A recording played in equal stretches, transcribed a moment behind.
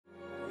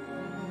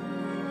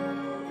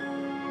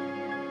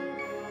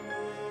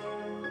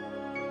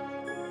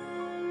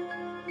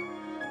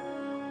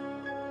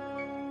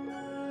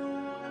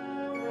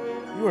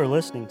You are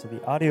listening to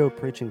the audio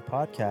preaching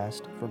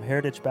podcast from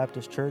Heritage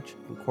Baptist Church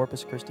in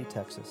Corpus Christi,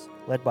 Texas,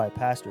 led by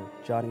Pastor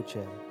Johnny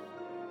Che.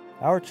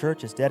 Our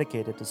church is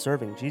dedicated to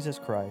serving Jesus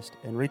Christ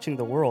and reaching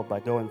the world by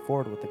going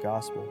forward with the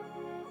gospel.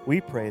 We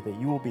pray that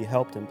you will be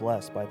helped and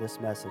blessed by this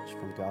message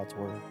from God's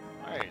Word.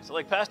 All right, so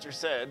like Pastor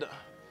said,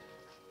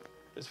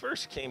 this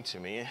verse came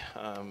to me.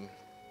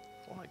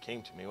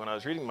 When I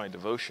was reading my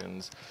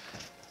devotions.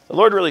 The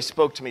Lord really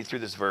spoke to me through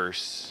this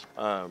verse.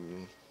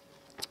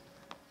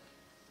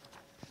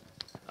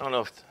 I don't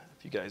know if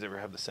you guys ever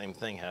have the same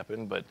thing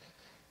happen, but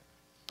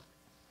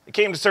it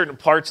came to certain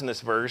parts in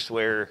this verse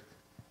where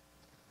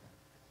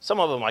some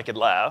of them I could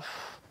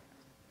laugh.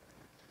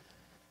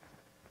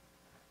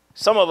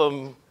 Some of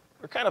them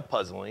were kind of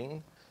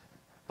puzzling.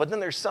 But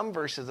then there's some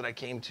verses that I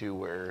came to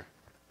where,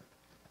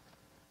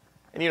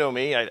 and you know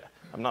me, I'm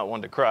not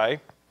one to cry.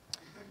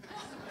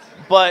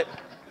 But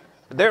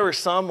there were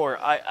some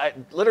where I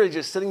literally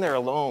just sitting there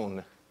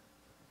alone.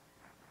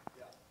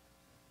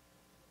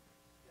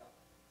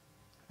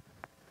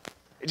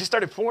 It just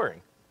started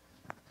pouring.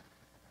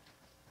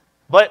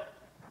 But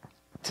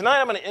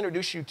tonight I'm going to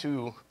introduce you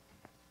to,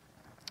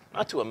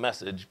 not to a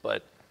message,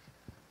 but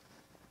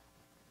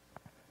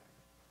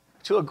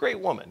to a great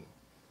woman.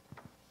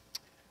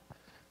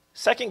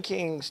 2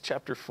 Kings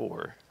chapter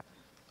 4.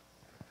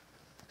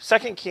 2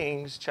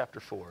 Kings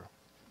chapter 4.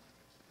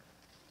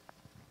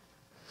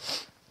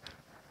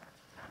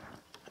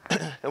 And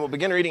we'll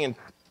begin reading in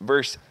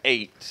verse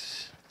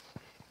 8.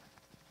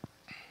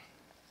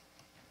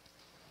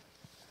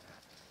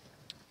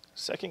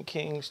 2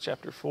 Kings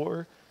chapter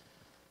 4,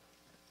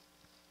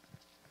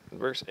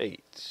 verse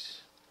 8.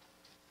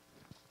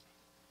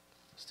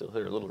 Still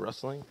hear a little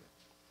rustling?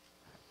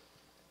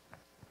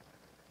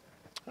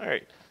 All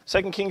right.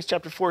 2 Kings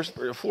chapter 4,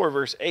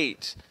 verse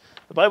 8.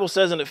 The Bible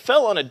says, "And it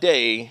fell on a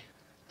day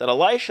that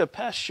Elisha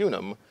passed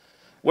Shunem,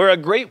 where a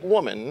great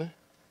woman,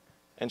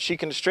 and she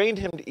constrained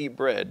him to eat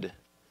bread.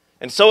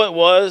 And so it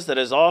was that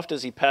as oft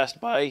as he passed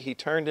by, he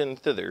turned in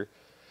thither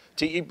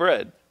to eat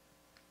bread.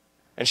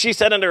 And she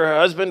said unto her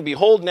husband,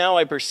 Behold, now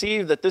I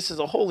perceive that this is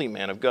a holy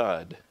man of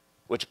God,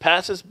 which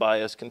passes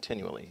by us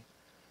continually.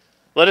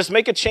 Let us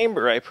make a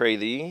chamber, I pray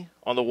thee,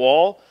 on the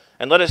wall,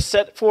 and let us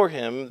set for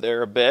him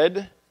there a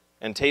bed,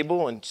 and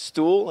table, and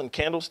stool, and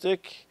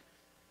candlestick.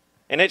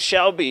 And it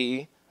shall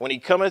be, when he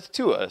cometh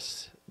to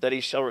us, that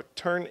he shall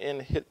return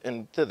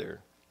in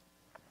thither.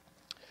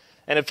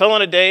 And it fell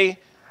on a day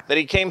that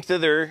he came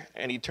thither,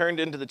 and he turned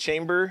into the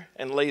chamber,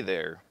 and lay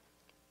there.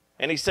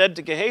 And he said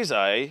to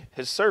Gehazi,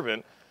 his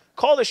servant,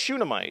 Call the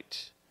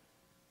Shunammite.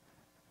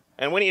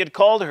 And when he had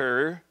called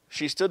her,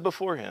 she stood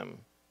before him.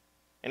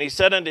 And he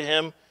said unto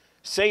him,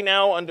 Say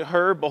now unto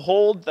her,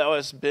 Behold, thou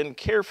hast been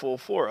careful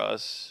for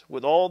us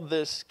with all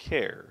this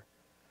care.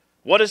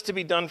 What is to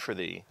be done for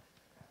thee?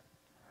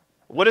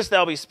 Wouldest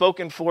thou be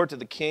spoken for to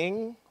the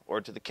king, or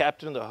to the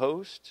captain of the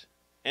host?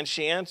 And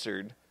she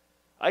answered,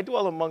 I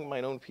dwell among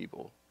mine own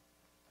people.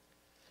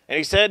 And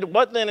he said,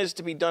 What then is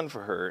to be done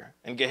for her?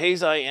 And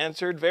Gehazi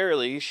answered,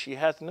 Verily, she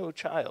hath no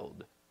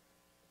child,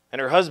 and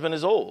her husband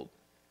is old.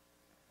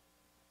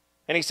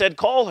 And he said,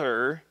 Call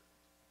her.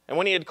 And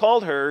when he had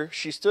called her,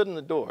 she stood in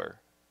the door.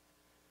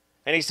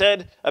 And he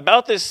said,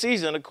 About this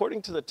season,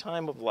 according to the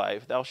time of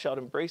life, thou shalt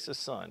embrace a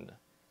son.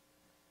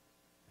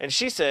 And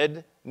she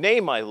said, Nay,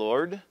 my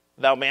lord,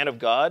 thou man of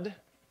God,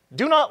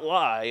 do not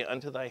lie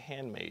unto thy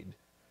handmaid.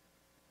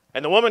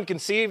 And the woman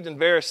conceived and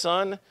bare a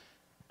son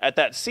at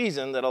that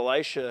season that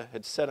Elisha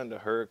had said unto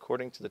her,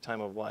 according to the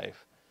time of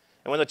life.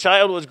 And when the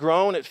child was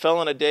grown, it fell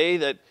on a day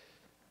that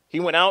he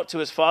went out to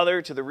his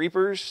father to the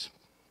reapers.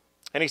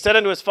 And he said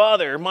unto his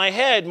father, My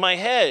head, my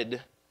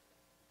head.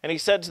 And he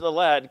said to the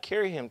lad,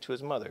 Carry him to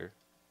his mother.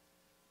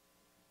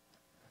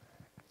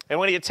 And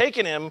when he had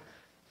taken him,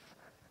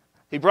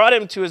 he brought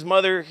him to his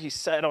mother. He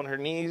sat on her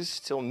knees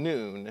till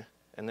noon,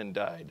 and then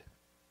died.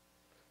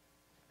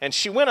 And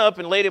she went up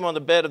and laid him on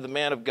the bed of the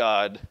man of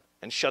God,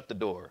 and shut the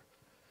door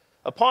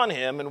upon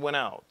him, and went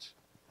out.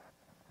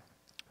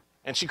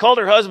 And she called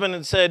her husband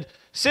and said,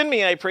 Send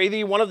me, I pray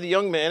thee, one of the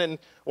young men and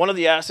one of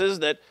the asses,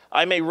 that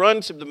I may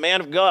run to the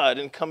man of God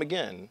and come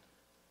again.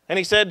 And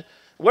he said,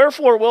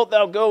 Wherefore wilt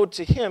thou go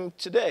to him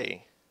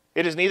today?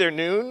 It is neither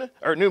new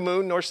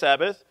moon nor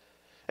Sabbath.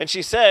 And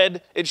she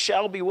said, It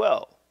shall be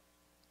well.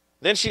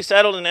 Then she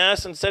saddled an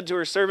ass and said to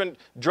her servant,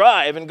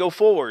 Drive and go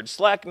forward,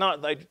 slack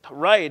not thy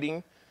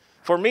riding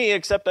for me,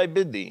 except I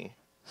bid thee.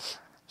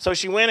 So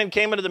she went and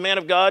came unto the man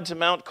of God to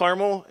Mount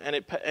Carmel, and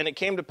it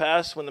came to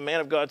pass, when the man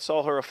of God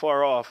saw her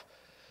afar off,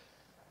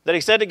 that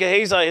he said to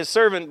Gehazi his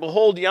servant,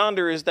 Behold,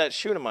 yonder is that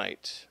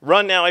Shunammite.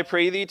 Run now, I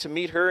pray thee, to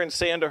meet her, and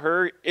say unto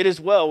her, It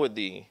is well with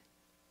thee.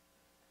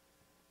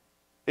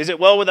 Is it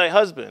well with thy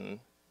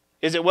husband?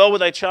 Is it well with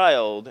thy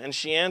child? And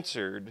she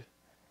answered,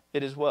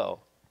 It is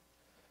well.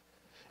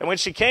 And when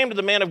she came to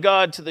the man of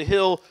God to the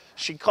hill,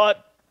 she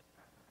caught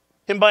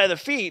him by the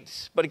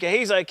feet, but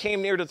Gehazi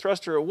came near to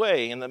thrust her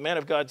away, and the man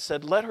of God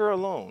said, Let her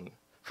alone,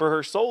 for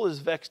her soul is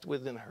vexed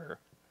within her.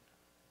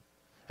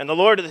 And the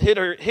Lord hath hid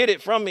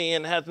it from me,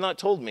 and hath not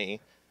told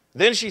me.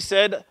 Then she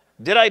said,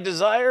 Did I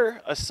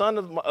desire a son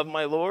of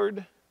my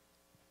Lord?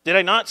 Did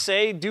I not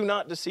say, do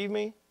not deceive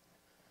me?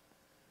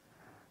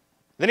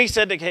 Then he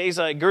said to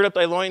Gehazi, gird up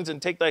thy loins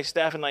and take thy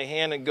staff in thy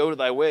hand and go to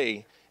thy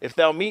way. If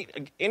thou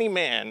meet any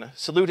man,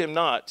 salute him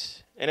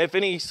not. And if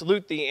any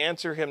salute thee,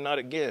 answer him not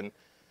again.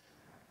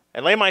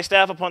 And lay my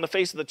staff upon the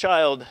face of the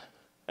child.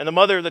 And the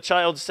mother of the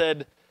child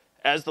said,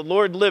 as the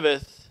Lord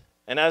liveth,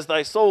 and as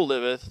thy soul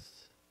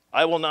liveth,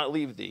 I will not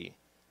leave thee.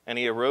 And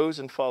he arose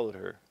and followed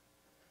her.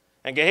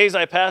 And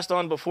Gehazi passed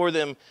on before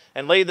them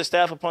and laid the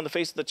staff upon the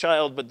face of the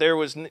child, but there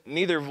was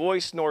neither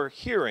voice nor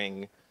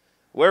hearing.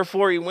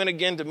 Wherefore he went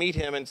again to meet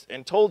him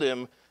and told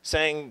him,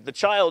 saying, the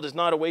child is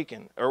not awaked.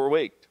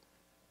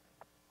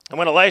 And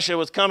when Elisha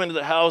was come into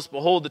the house,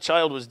 behold, the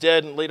child was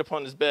dead and laid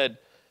upon his bed.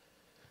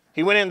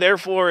 He went in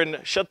therefore and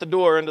shut the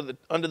door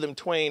unto them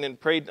twain and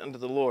prayed unto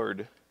the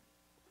Lord.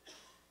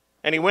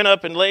 And he went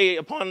up and lay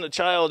upon the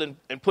child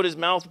and put his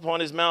mouth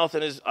upon his mouth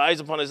and his eyes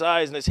upon his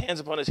eyes and his hands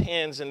upon his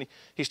hands. And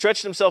he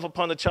stretched himself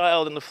upon the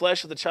child, and the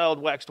flesh of the child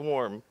waxed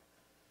warm.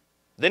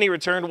 Then he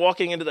returned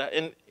walking in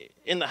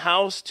the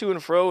house to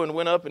and fro, and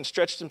went up and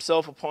stretched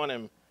himself upon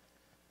him.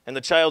 And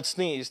the child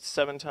sneezed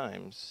 7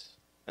 times,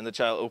 and the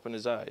child opened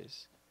his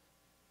eyes.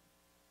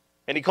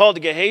 And he called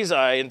to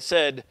Gehazi and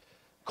said,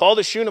 call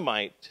the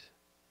Shunammite.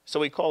 So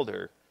he called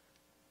her.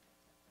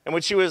 And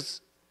when she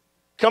was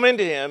come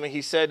into him,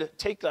 he said,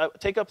 take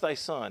up thy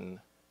son.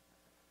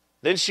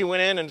 Then she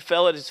went in and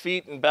fell at his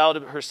feet and bowed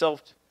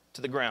herself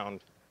to the ground,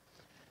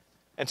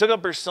 and took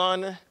up her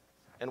son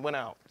and went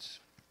out.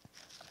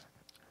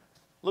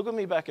 Look with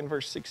me back in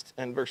verse 6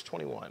 and verse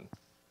 21.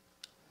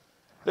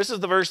 This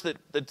is the verse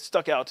that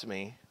stuck out to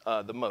me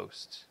the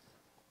most.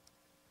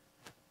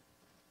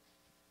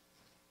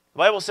 The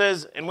Bible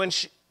says,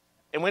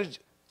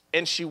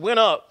 and she went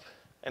up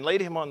and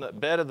laid him on the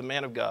bed of the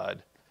man of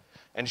God,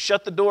 and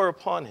shut the door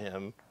upon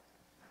him,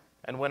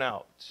 and went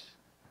out.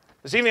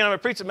 This evening I'm going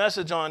to preach a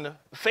message on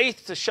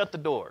faith to shut the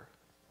door.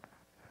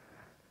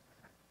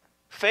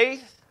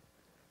 Faith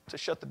to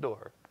shut the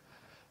door.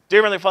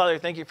 Dear Heavenly Father,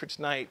 thank you for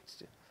tonight.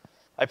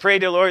 I pray,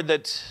 dear Lord,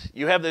 that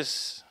you have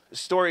this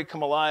story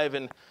come alive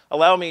and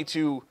allow me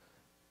to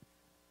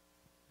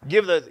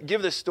give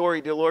this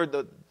story, dear Lord,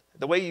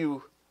 the way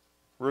you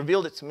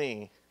revealed it to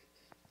me.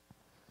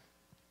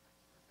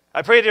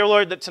 I pray, dear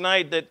Lord, that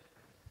tonight that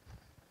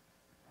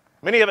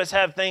many of us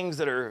have things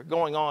that are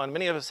going on.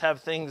 Many of us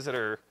have things that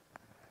are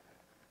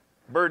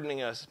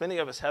burdening us. Many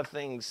of us have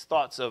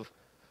thoughts of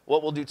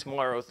what we'll do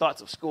tomorrow,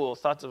 thoughts of school,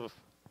 thoughts of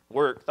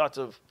work, thoughts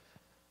of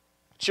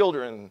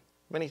children,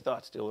 many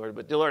thoughts, dear Lord.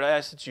 But, dear Lord, I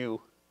ask that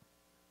you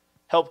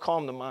help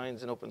calm the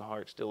minds and open the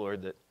hearts, dear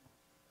Lord, that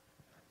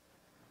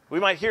we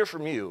might hear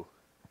from you.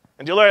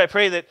 And, dear Lord, I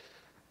pray that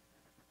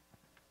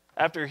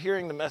after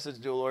hearing the message,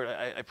 dear Lord,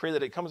 I pray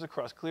that it comes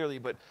across clearly,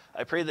 but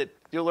I pray that,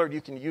 dear Lord, you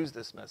can use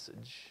this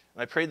message.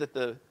 And I pray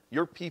that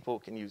your people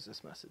can use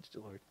this message,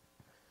 dear Lord.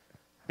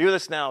 Be with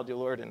us now, dear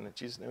Lord, and in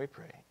Jesus' name we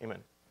pray. Amen.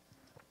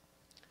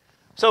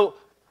 So I'm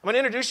going to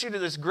introduce you to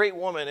this great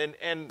woman,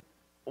 and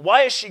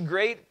why is she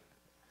great?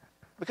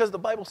 Because the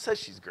Bible says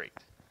she's great.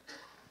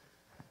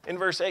 In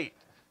verse 8,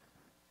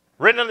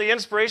 written under the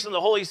inspiration of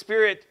the Holy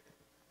Spirit,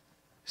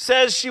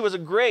 says she was a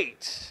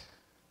great.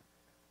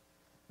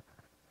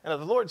 And if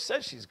the Lord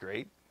says she's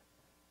great,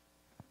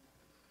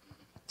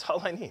 that's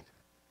all I need.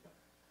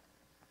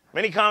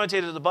 Many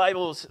commentators of the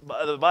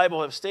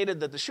Bible have stated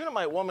that the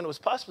Shunammite woman was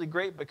possibly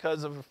great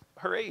because of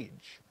her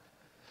age.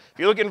 If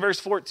you look in verse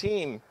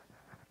 14,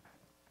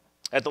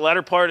 at the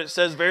latter part it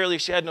says, verily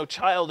she had no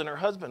child and her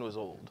husband was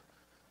old.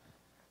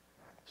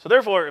 So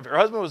therefore, if her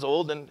husband was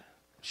old, then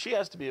she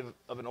has to be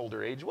of an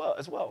older age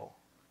as well.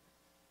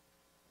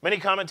 Many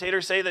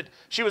commentators say that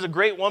she was a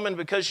great woman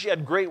because she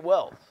had great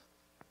wealth.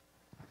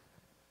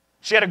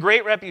 She had a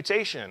great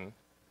reputation.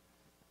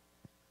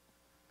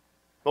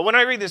 But when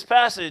I read this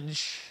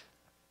passage,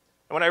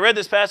 and when I read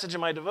this passage in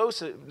my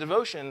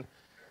devotion,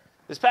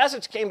 this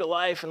passage came to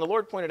life, and the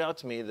Lord pointed out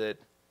to me that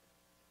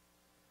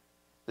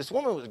this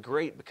woman was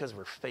great because of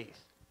her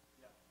faith.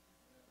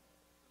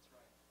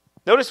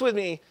 Notice with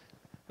me,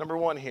 number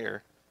 1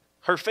 here,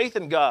 her faith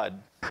in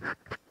God.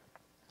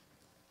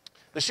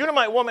 The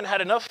Shunammite woman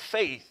had enough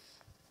faith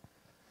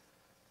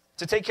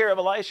to take care of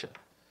Elisha.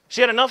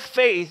 She had enough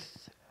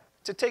faith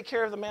to take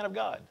care of the man of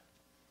God.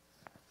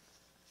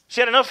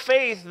 She had enough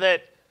faith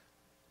that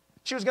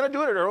she was going to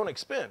do it at her own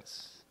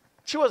expense.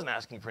 She wasn't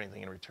asking for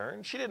anything in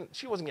return. She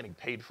wasn't getting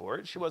paid for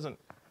it. She wasn't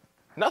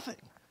nothing.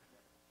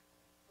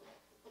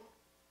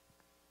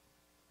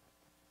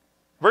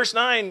 Verse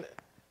 9,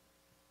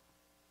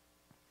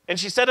 and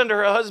she said unto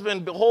her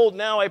husband, behold,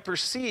 now I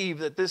perceive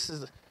that this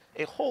is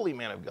a holy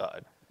man of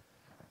God,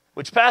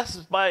 which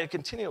passes by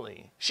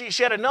continually. She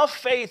had enough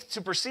faith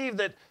to perceive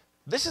that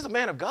this is a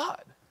man of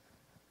God.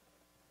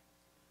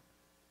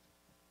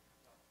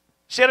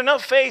 She had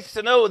enough faith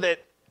to know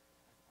that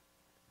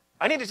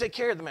I need to take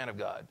care of the man of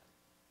God.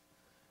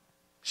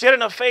 She had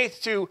enough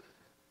faith to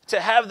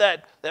have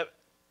that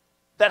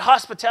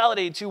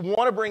hospitality to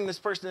want to bring this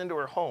person into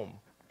her home.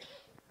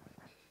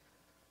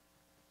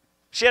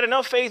 She had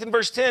enough faith in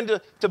verse 10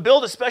 to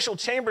build a special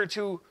chamber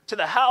to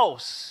the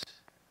house,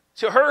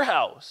 to her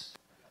house.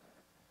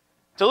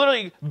 To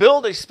literally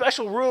build a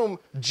special room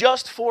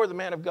just for the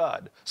man of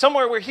God.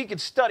 Somewhere where he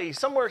could study,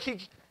 somewhere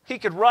he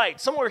could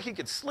write, somewhere he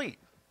could sleep.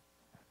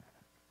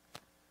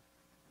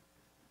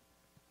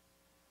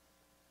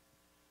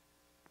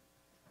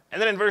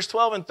 And then in verse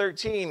 12 and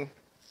 13,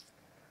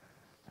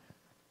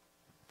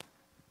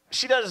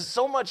 she does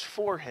so much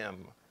for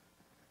him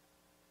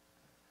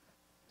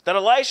that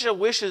Elisha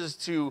wishes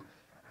to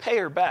pay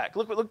her back.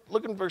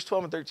 Look in verse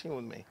 12 and 13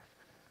 with me.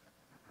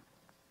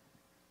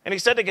 And he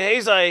said to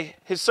Gehazi,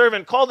 his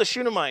servant, call the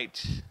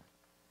Shunammite.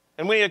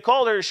 And when he had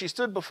called her, she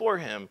stood before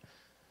him.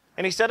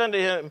 And he said unto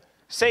him,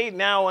 say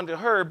now unto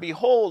her,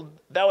 behold,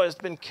 thou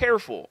hast been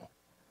careful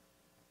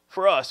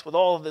for us with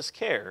all of this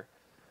care.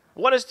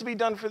 What is to be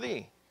done for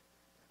thee?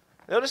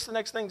 Notice the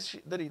next thing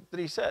that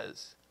he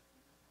says.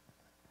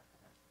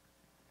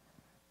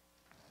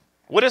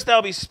 Wouldest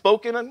thou be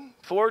spoken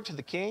for to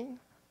the king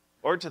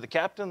or to the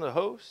captain of the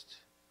host?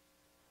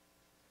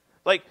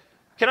 Like,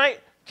 can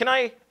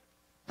I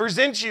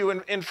present you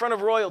in front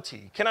of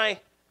royalty? Can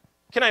I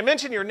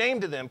mention your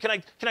name to them?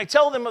 Can I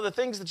tell them of the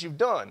things that you've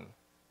done?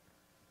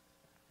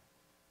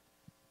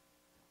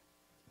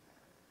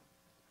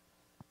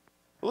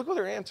 Look what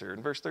her answer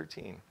in verse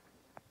 13.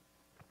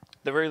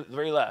 The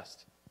very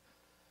last.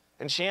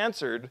 And she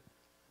answered,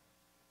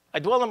 I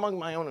dwell among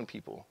my own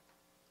people.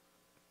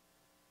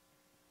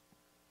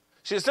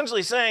 She's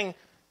essentially saying,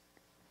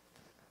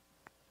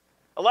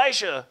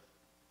 Elisha,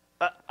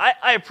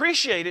 I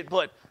appreciate it,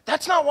 but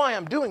that's not why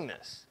I'm doing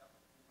this.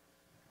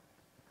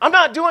 I'm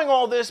not doing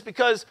all this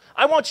because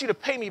I want you to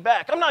pay me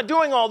back. I'm not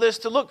doing all this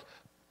to look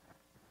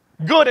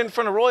good in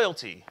front of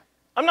royalty.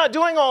 I'm not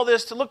doing all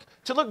this to look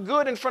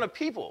good in front of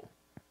people.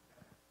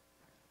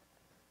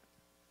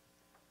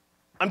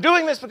 I'm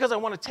doing this because I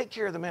want to take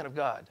care of the man of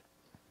God.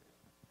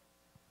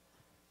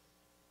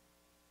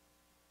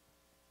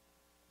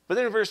 But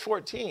then in verse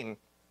 14,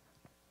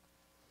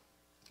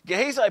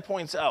 Gehazi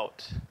points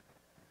out,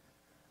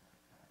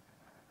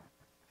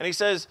 and he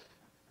said,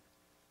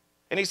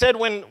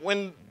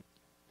 when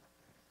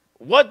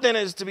what then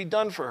is to be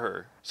done for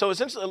her? So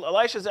essentially,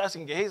 Elisha's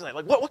asking Gehazi,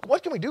 like,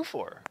 what can we do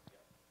for her?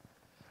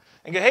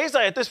 And Gehazi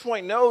at this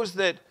point knows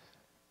that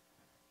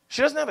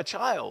she doesn't have a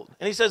child.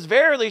 And he says,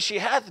 verily, she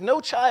hath no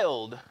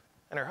child,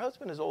 and her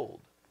husband is old.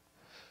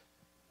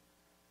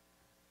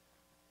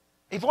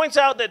 He points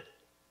out that,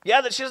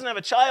 that she doesn't have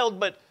a child,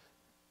 but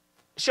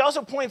she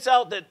also points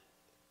out that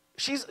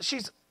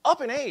she's up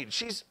in age.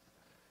 She's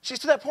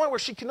to that point where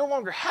she can no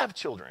longer have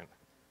children.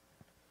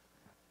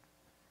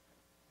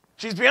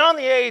 She's beyond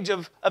the age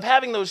of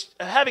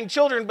having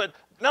children, but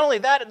not only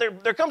that,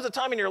 there comes a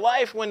time in your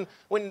life when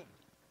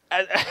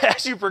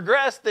as you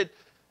progress that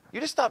you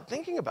just stop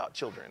thinking about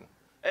children.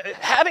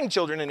 Having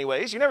children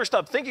anyways, you never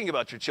stop thinking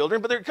about your children,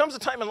 but there comes a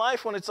time in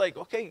life when it's like,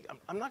 okay,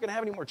 I'm not going to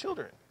have any more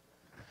children.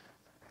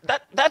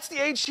 That's the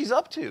age she's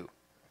up to.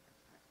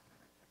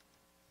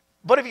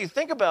 But if you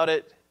think about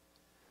it,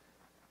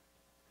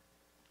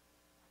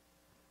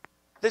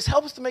 this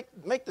helps to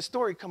make the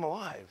story come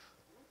alive.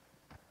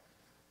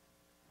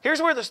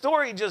 Here's where the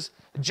story just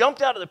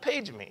jumped out of the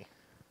page of me.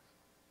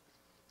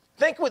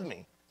 Think with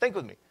me.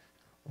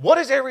 What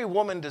does every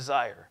woman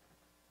desire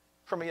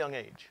from a young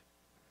age?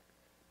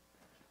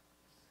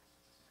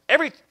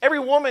 Every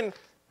woman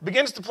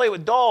begins to play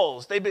with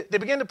dolls. They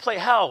begin to play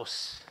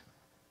house.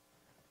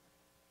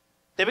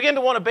 They begin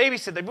to want to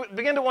babysit. They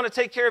begin to want to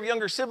take care of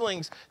younger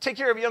siblings, take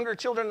care of younger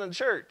children in the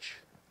church.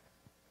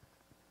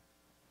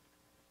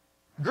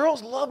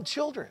 Girls love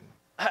children.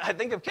 I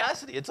think of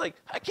Cassidy. It's like,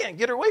 I can't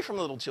get her away from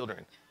little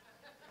children.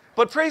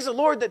 But praise the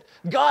Lord that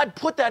God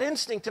put that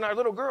instinct in our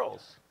little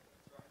girls.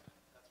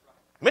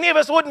 Many of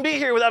us wouldn't be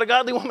here without a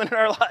godly woman in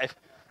our life.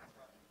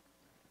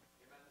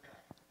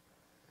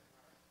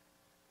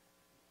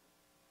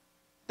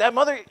 That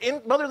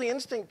motherly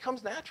instinct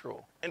comes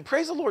natural. And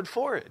praise the Lord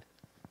for it.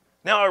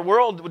 Now, our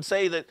world would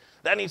say that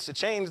needs to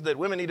change, that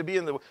women need to be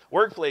in the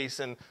workplace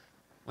and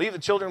leave the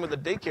children with a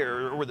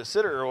daycare or with a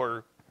sitter,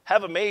 or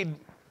have a maid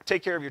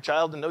take care of your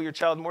child and know your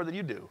child more than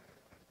you do.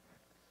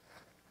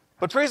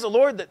 But praise the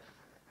Lord that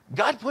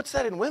God puts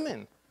that in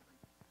women.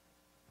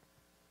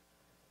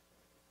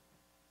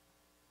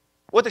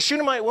 What the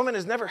Shunammite woman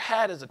has never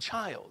had as a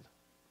child.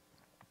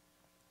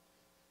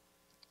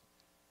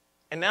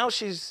 And now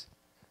she's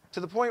to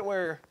the point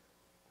where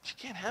she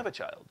can't have a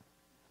child.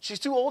 She's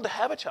too old to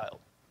have a child.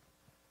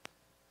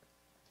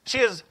 She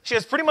has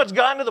pretty much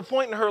gotten to the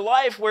point in her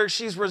life where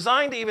she's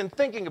resigned to even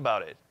thinking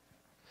about it.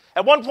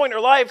 At one point in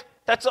her life,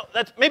 that's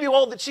maybe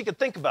all that she could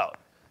think about.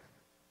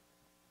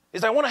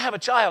 Is I want to have a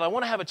child. I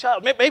want to have a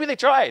child. Maybe they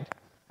tried.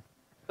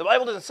 The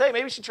Bible doesn't say.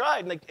 Maybe she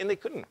tried and they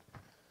couldn't.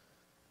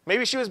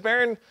 Maybe she was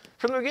barren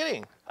from the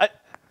beginning.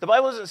 The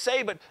Bible doesn't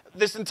say, but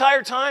this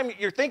entire time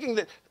you're thinking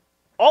that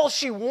all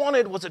she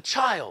wanted was a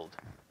child.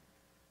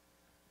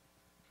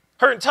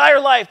 Her entire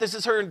life, this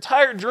is her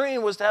entire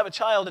dream, was to have a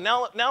child. And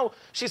now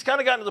she's kind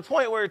of gotten to the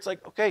point where it's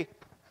like, okay,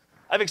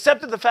 I've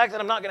accepted the fact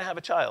that I'm not going to have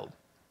a child.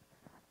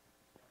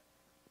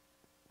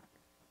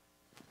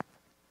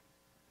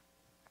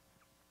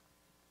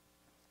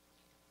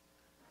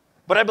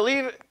 But I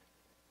believe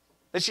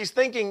that she's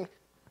thinking,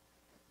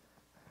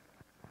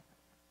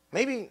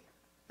 maybe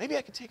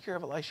I could take care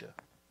of Elisha.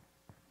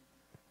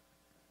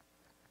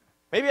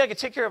 Maybe I could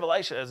take care of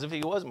Elisha as if he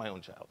was my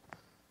own child.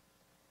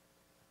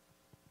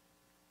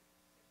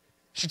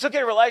 She took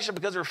care of Elisha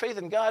because of her faith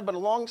in God, but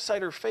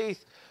alongside her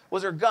faith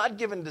was her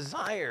God-given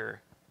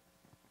desire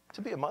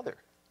to be a mother.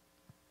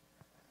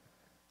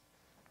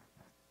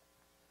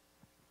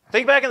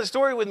 Think back in the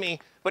story with me,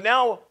 but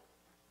now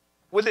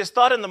with this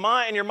thought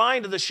in your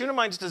mind of the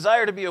Shunammite's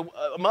desire to be a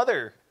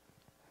mother.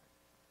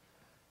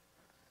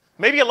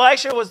 Maybe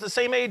Elisha was the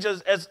same age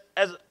as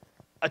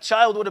a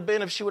child would have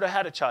been if she would have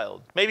had a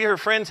child. Maybe her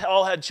friends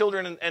all had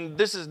children, and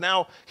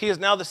he is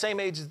now the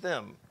same age as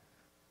them.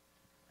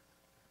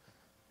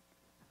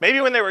 Maybe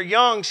when they were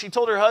young, she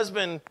told her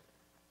husband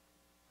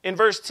in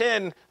verse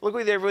 10, look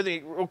with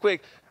me real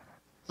quick,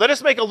 let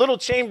us make a little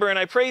chamber, and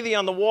I pray thee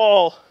on the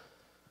wall,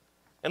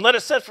 and let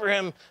us set for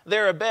him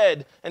there a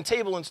bed, and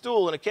table, and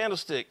stool, and a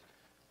candlestick.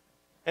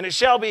 And it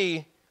shall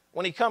be,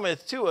 when he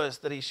cometh to us,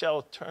 that he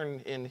shall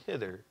turn in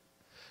hither.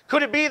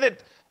 Could it be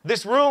that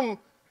this room,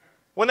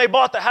 when they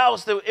bought the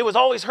house, that it was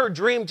always her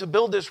dream to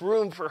build this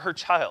room for her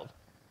child?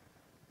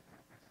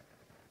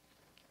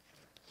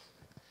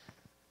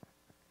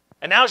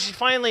 And now she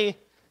finally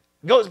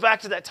goes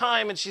back to that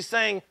time, and she's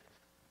saying,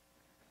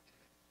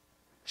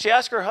 she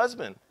asked her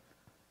husband.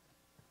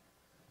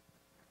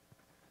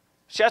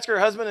 She asked her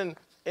husband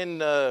in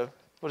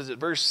what is it,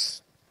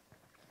 verse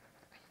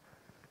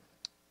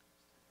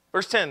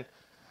 10.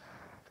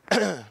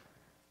 And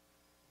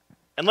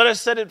let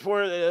us set it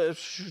for,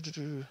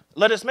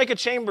 let us make a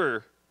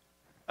chamber,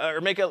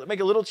 or make a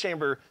little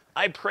chamber,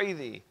 I pray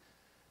thee.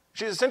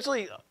 She's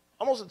essentially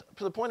almost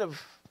to the point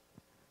of,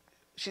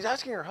 she's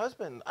asking her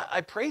husband,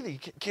 I pray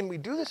thee, can we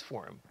do this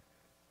for him?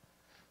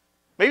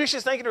 Maybe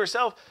she's thinking to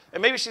herself,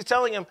 and maybe she's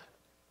telling him,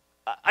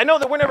 I know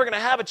that we're never going to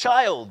have a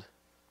child,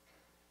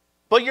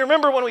 but you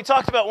remember when we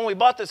talked about when we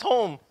bought this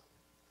home,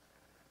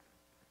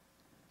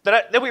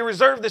 that we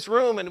reserved this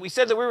room, and we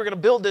said that we were going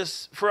to build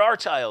this for our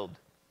child.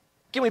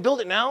 Can we build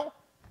it now?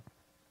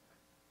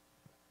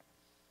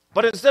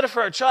 But instead of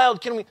for our child,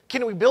 can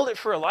we build it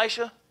for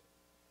Elisha?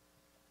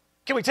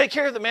 Can we take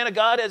care of the man of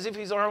God as if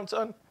he's our own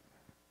son?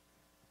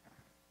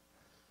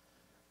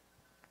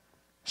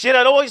 She had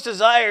always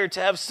desired to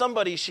have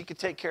somebody she could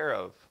take care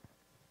of.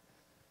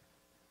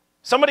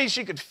 Somebody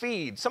she could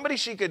feed. Somebody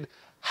she could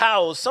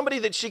house. Somebody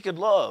that she could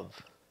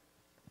love.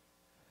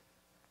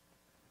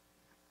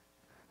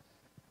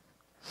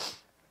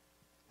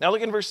 Now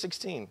look in verse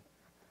 16.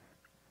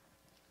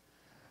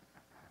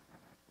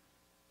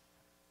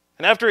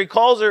 And after he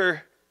calls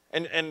her,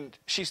 and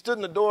she stood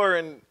in the door,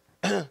 and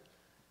then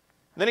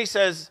he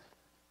says,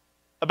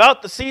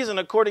 about the season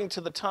according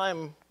to the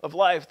time of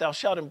life, thou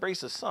shalt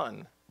embrace a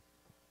son.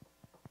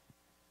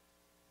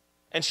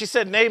 And she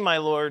said, nay, my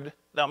Lord,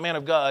 thou man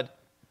of God,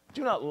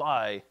 do not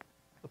lie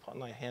upon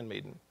thy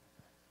handmaiden.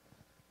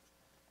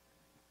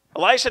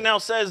 Elisha now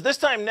says, this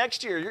time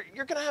next year,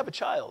 you're going to have a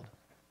child.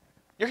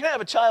 You're going to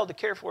have a child to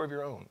care for of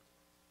your own.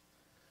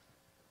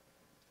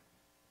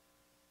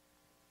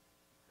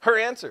 Her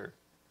answer,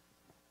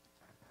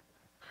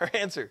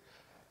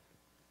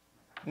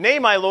 nay,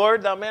 my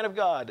Lord, thou man of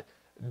God,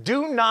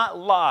 do not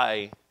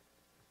lie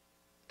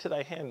to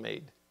thy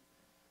handmaid.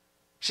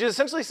 She's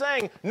essentially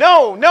saying,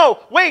 no,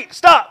 wait,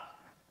 stop.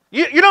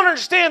 You don't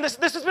understand. This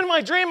has been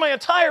my dream my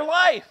entire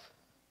life.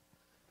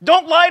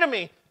 Don't lie to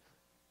me.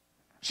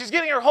 She's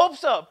getting her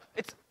hopes up.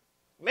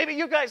 Maybe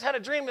you guys had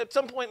a dream at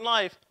some point in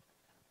life,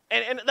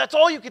 and that's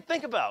all you could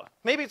think about.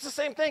 Maybe it's the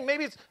same thing.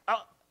 Maybe it's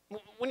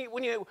when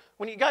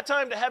you got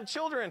time to have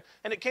children,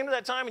 and it came to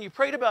that time, and you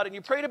prayed about it, and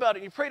you prayed about it,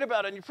 and you prayed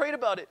about it, and you prayed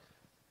about it.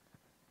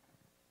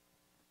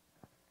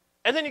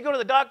 And then you go to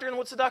the doctor, and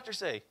what's the doctor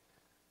say?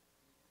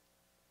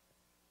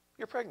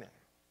 You're pregnant.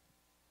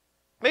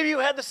 Maybe you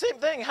had the same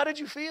thing. How did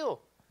you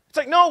feel? It's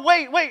like, no,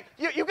 wait,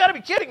 you got to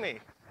be kidding me.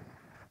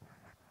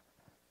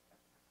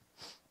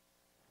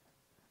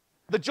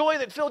 The joy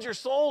that filled your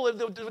soul,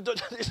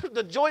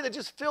 the joy that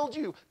just filled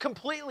you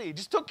completely,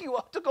 just took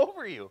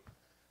over you.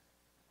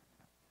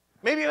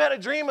 Maybe you had a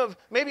dream of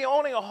maybe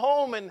owning a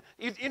home, and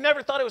you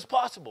never thought it was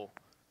possible.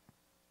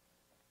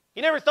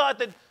 You never thought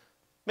that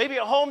maybe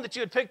a home that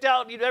you had picked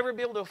out you'd ever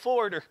be able to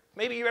afford, or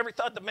maybe you ever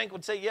thought the bank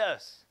would say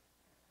yes.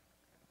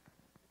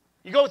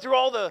 You go through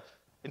all the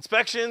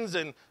inspections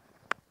and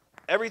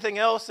everything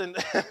else, and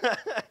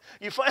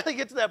you finally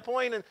get to that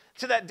point and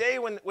to that day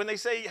when they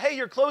say, hey,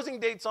 your closing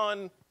date's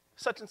on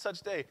such and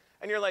such day.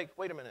 And you're like,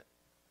 wait a minute.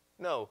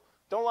 No,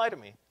 don't lie to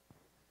me.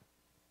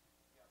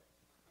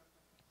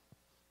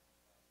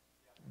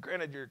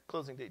 Granted, your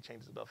closing date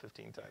changes about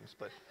 15 times,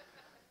 but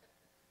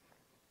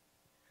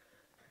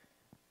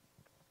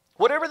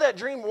whatever that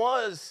dream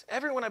was,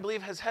 everyone, I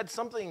believe, has had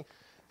something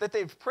that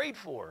they've prayed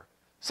for,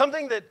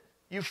 something that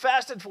you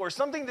fasted for,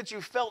 something that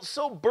you felt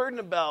so burdened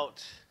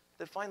about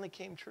that finally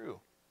came true.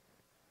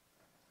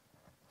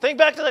 Think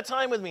back to that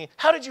time with me.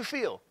 How did you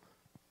feel?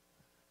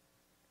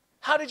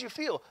 How did you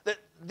feel?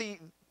 The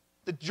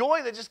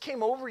joy that just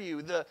came over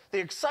you, the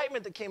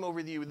excitement that came over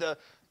you,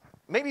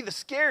 maybe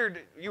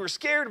you were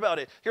scared about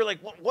it. You're like,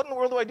 what in the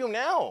world do I do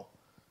now?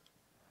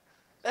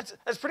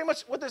 That's pretty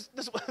much what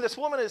this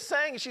woman is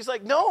saying. She's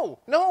like, no.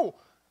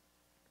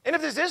 And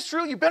if this is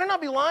true, you better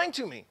not be lying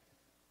to me.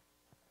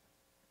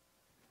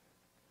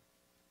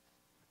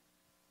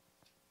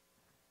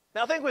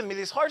 Now think with me,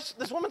 this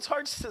woman's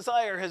heart's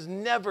desire has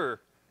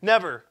never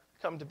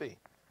come to be.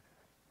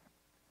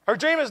 Her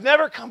dream has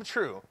never come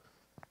true.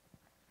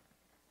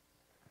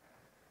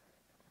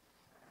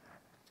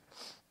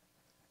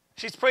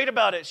 She's prayed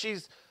about it.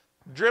 She's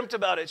dreamt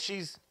about it.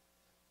 She's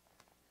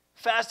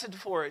fasted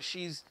for it.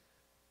 She's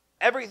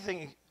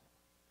everything.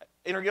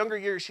 In her younger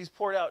years, she's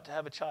poured out to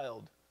have a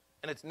child,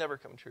 and it's never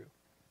come true.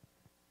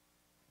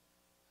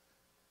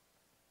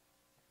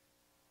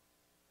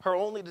 Her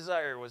only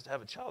desire was to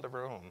have a child of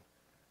her own.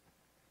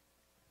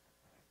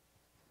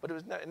 But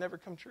it never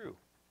come true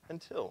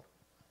until,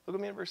 look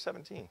at me in verse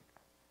 17.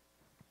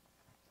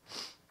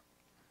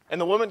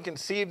 And the woman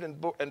conceived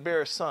and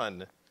bare a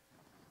son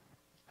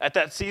at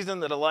that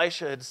season that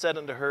Elisha had said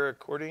unto her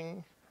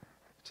according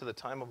to the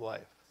time of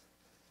life.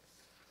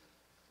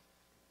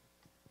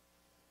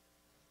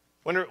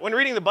 When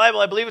reading the Bible,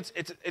 I believe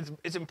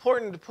it's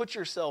important to put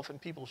yourself in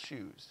people's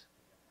shoes.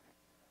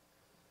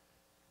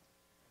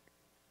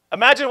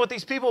 Imagine what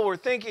these people were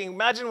thinking.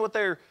 Imagine what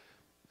their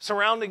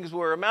surroundings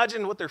were.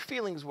 Imagine what their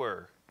feelings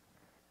were.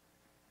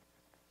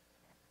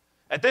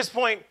 At this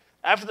point,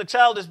 after the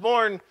child is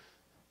born,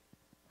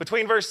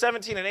 between verse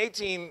 17 and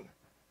 18,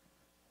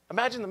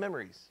 imagine the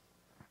memories.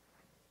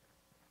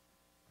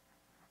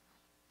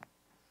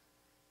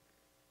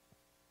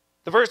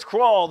 The first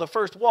crawl, the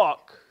first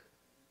walk.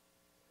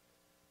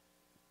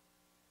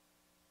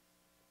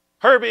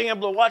 Her being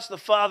able to watch the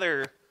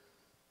father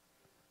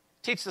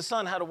teach the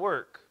son how to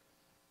work.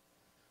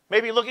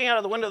 Maybe looking out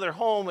of the window of their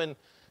home and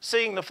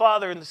seeing the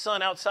father and the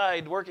son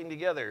outside working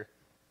together.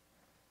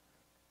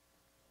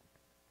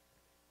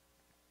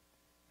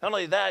 Not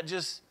only that,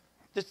 just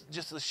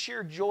the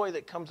sheer joy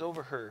that comes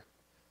over her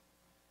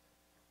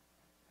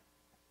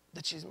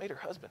that she's made her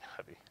husband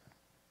happy.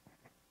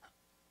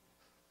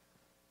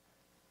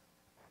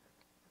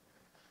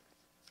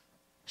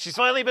 She's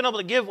finally been able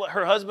to give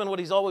her husband what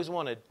he's always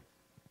wanted.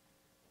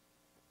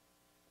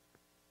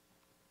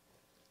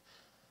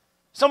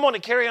 Someone to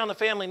carry on the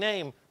family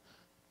name.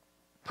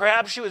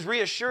 Perhaps she was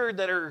reassured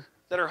that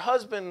her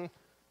husband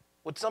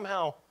would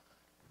somehow,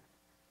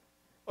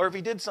 or if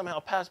he did somehow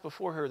pass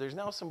before her, there's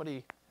now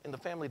somebody in the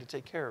family to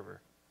take care of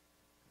her.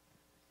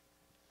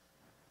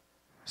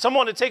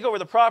 Someone to take over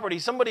the property,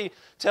 somebody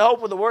to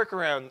help with the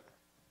workaround.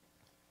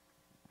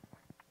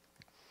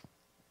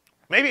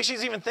 Maybe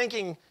she's even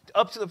thinking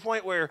up to the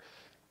point where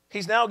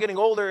he's now getting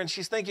older and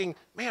she's thinking,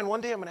 man, one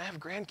day I'm going to have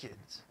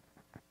grandkids.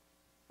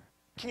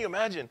 Can you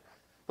imagine?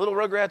 Little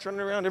rugrats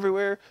running around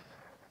everywhere,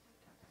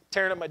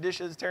 tearing up my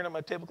dishes, tearing up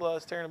my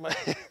tablecloths, tearing up my...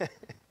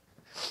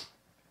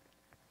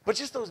 But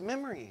just those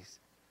memories.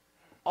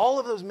 All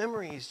of those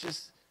memories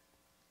just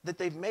that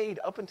they've made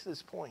up until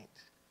this point.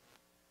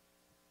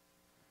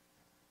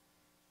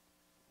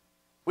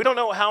 We don't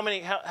know how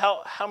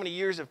many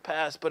years have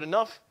passed, but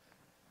enough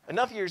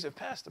years have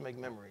passed to make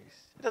memories.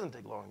 It doesn't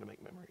take long to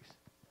make memories.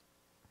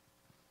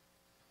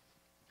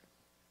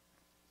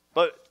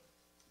 But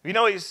you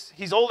know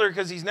he's older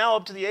because he's now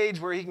up to the age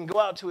where he can go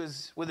out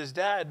with his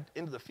dad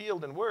into the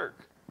field and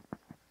work.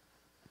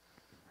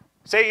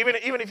 Say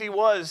even if he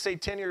was, say,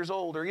 10 years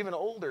old or even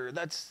older,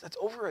 that's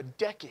over a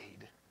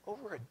decade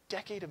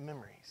of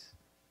memories.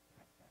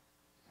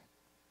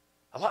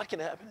 A lot can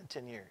happen in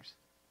 10 years.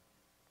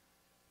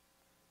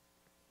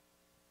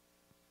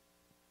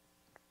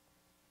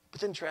 But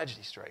then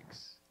tragedy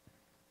strikes.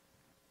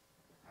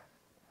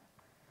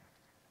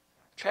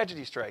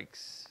 Tragedy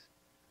strikes,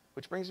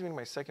 which brings me to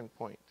my second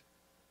point.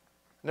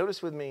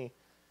 Notice with me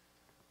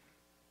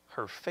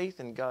her faith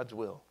in God's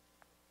will.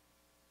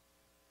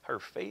 Her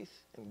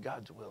faith in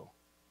God's will.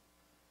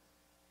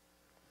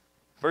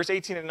 Verse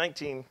 18 and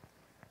 19.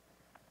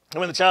 And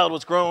when the child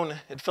was grown,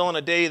 it fell on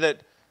a day that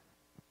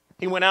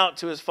he went out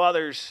to his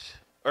father,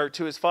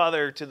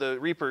 to the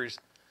reapers.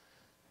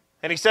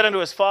 And he said unto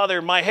his father,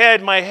 my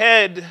head, my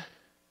head.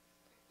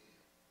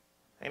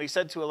 And he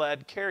said to a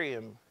lad, carry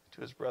him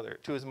to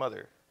his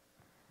mother.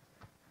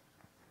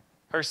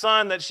 Her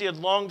son that she had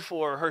longed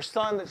for, her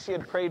son that she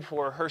had prayed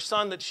for, her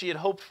son that she had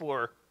hoped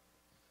for,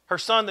 her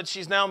son that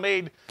she's now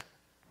made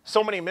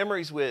so many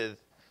memories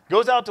with,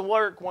 goes out to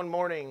work one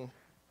morning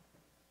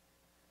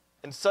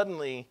and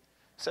suddenly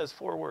says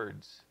 4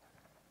 words.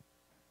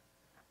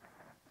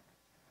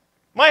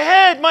 My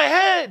head, my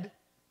head.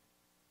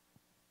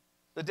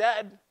 The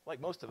dad, like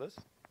most of us,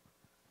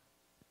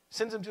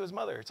 sends him to his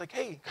mother. It's like,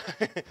 hey,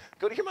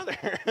 go to your mother.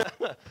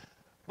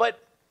 But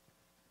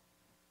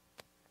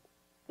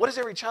what does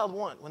every child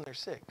want when they're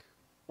sick?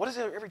 What does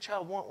every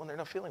child want when they're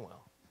not feeling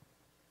well?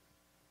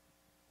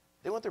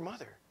 They want their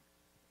mother.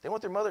 They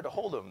want their mother to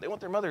hold them. They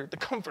want their mother, the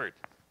comfort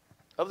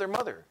of their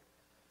mother.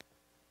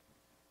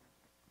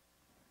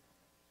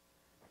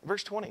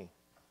 Verse 20.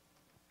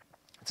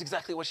 That's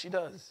exactly what she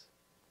does.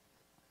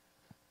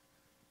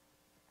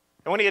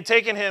 And when he had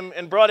taken him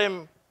and brought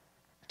him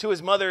to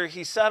his mother,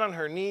 he sat on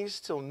her knees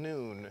till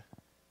noon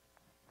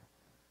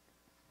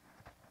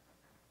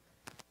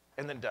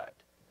and then died.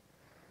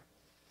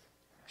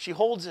 She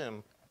holds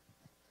him,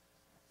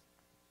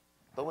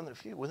 but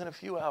within a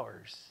few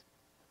hours,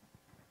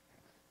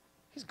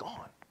 he's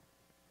gone.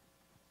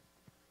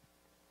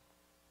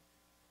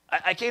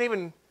 I can't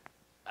even,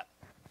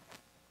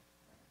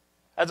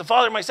 as a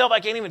father myself,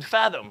 I can't even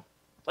fathom.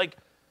 Like,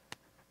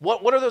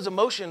 what are those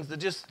emotions that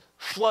just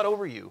flood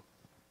over you?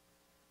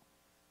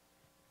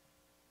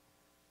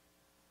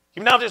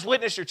 You've now just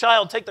witnessed your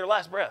child take their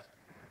last breath.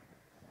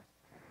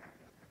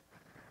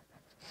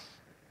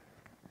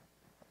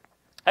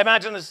 I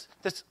imagine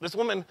this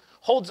woman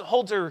holds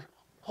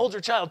her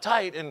child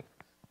tight, and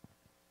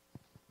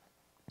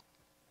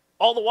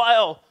all the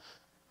while,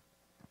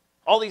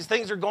 all these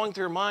things are going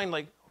through her mind,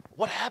 like,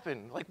 what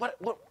happened? Like, what?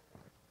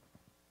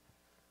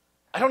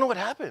 I don't know what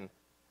happened.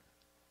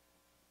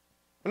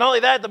 But not only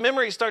that, the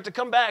memories start to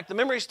come back. The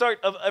memories start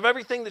of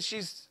everything that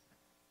she's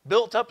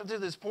built up to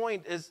this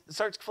point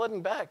starts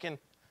flooding back. And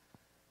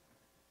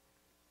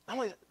not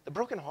only that, the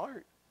broken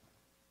heart.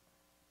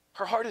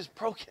 Her heart is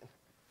broken.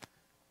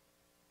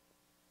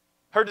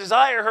 Her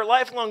desire, her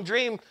lifelong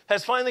dream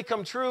has finally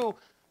come true,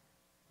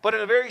 but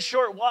in a very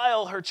short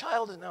while, her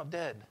child is now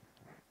dead.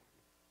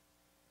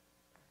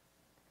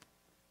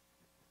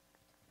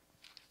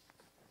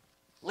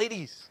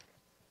 Ladies,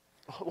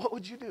 what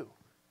would you do?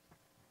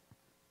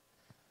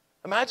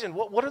 Imagine,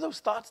 what are those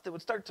thoughts that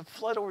would start to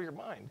flood over your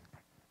mind?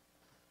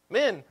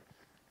 Men,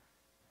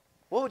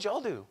 what would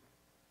y'all do?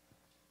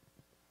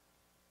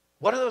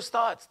 What are those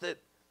thoughts that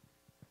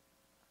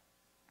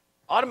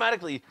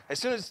automatically, as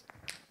soon as,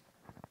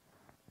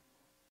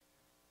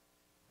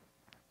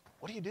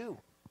 what do you do?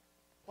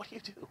 What do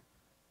you do?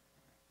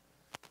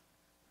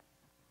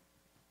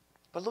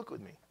 But look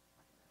with me.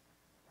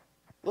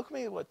 Look at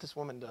me at what this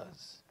woman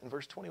does in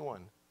verse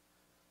 21.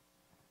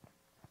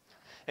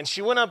 And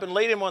she went up and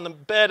laid him on the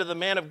bed of the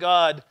man of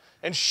God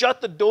and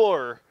shut the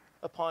door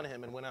upon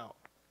him and went out.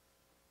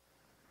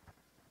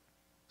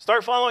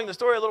 Start following the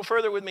story a little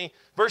further with me.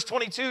 Verse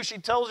 22, she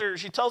tells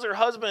her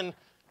husband,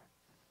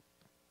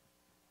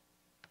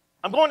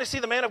 I'm going to see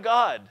the man of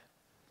God.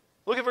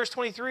 Look at verse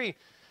 23.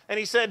 And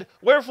he said,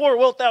 wherefore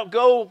wilt thou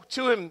go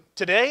to him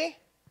today?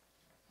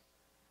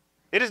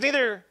 It is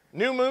neither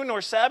new moon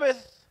nor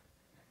Sabbath.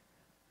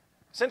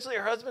 Essentially,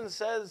 her husband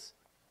says,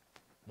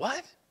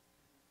 what?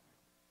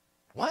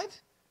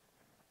 What?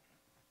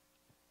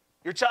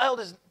 Your child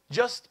has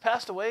just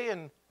passed away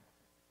and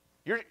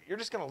you're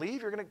just going to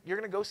leave? You're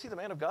going to go see the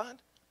man of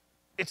God?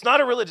 It's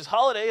not a religious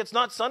holiday. It's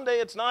not Sunday.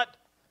 It's not...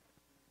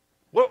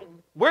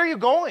 Where are you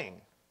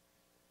going?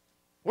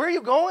 Where are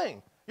you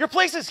going? Your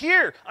place is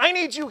here. I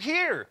need you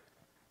here.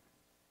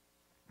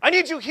 I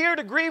need you here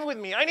to grieve with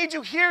me. I need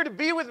you here to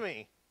be with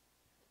me.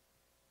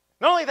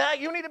 Not only that,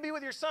 you need to be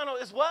with your son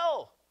as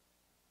well.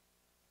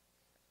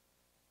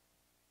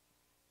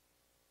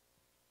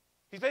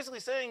 He's basically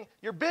saying,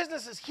 your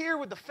business is here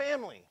with the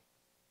family.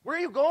 Where are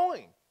you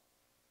going?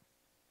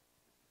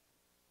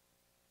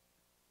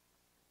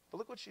 But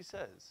look what she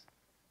says.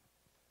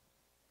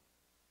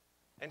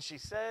 And she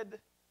said,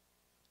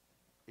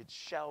 it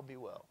shall be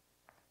well.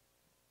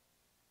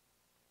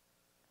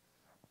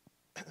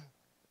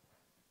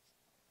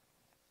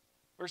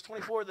 Verse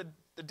 24,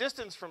 the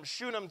distance from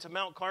Shunem to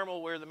Mount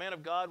Carmel, where the man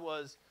of God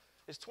was,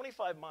 is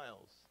 25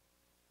 miles.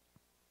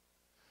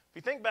 If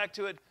you think back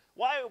to it,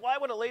 why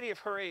would a lady of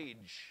her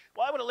age,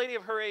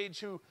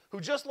 who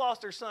just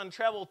lost her son,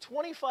 travel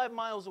 25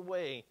 miles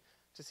away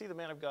to see the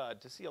man of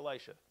God, to see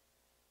Elisha?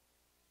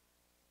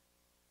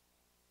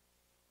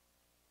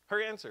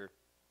 Her answer,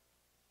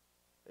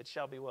 it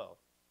shall be well.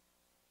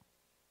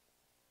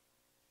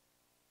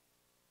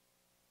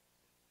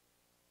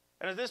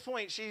 And at this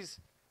point, she's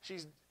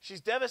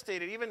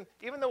devastated,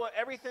 even though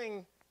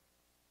everything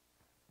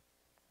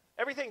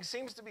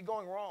seems to be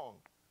going wrong.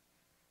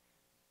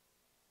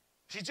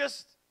 She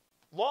just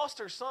lost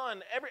her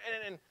son,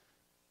 and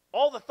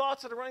all the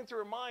thoughts that are running through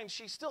her mind,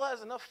 she still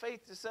has enough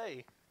faith to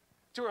say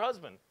to her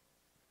husband,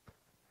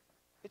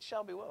 it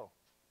shall be well.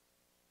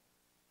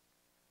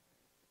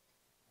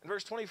 In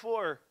verse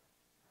 24,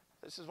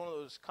 this is one of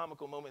those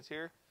comical moments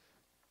here.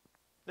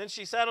 Then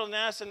she saddled an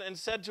ass and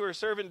said to her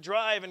servant,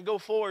 drive and go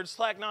forward,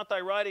 slack not thy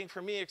riding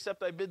for me,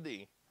 except I bid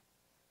thee.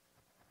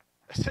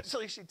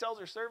 Essentially, she tells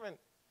her servant,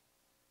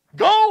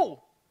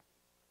 go!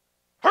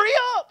 Hurry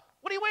up!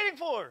 What are you waiting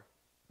for?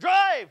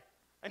 Drive!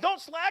 And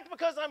don't slack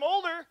because I'm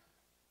older.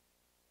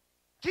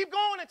 Keep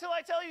going until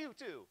I tell you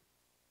to.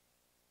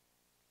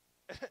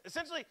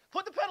 Essentially,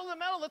 put the pedal to the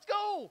metal, let's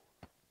go!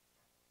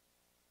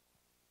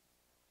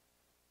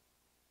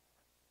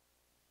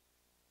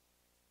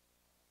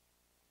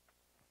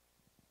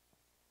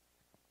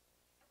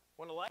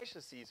 When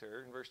Elisha sees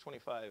her in verse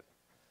 25,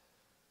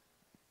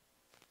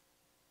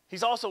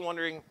 he's also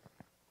wondering,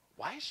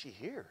 why is she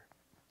here?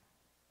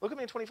 Look at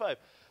me in 25.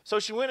 So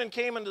she went and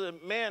came unto the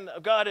man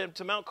of God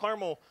to Mount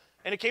Carmel,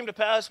 and it came to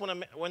pass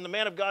when the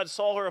man of God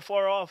saw her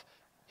afar off,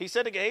 he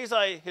said to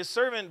Gehazi, his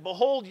servant,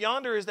 behold,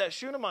 yonder is that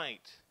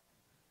Shunammite.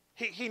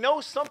 He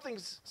knows something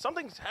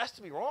has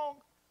to be wrong.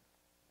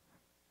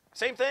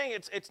 Same thing,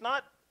 it's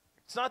not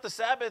the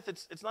Sabbath,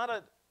 it's not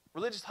a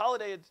religious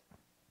holiday,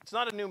 it's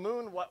not a new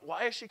moon.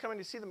 Why is she coming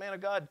to see the man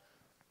of God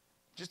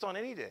just on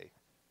any day?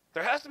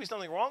 There has to be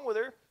something wrong with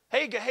her.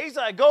 Hey,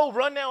 Gehazi, go,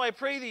 run now, I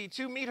pray thee,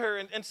 to meet her,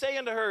 and say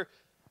unto her,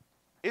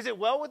 is it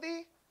well with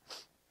thee?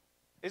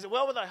 Is it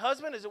well with thy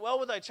husband? Is it well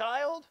with thy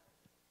child?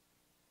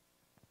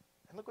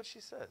 And look what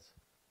she says.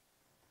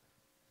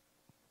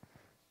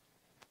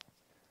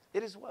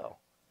 It is well.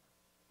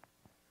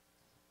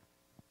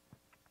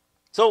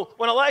 So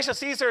when Elisha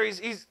sees her,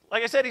 he's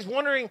like I said, he's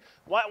wondering,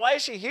 why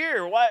is she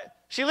here? Why?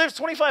 She lives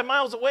 25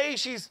 miles away.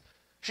 She's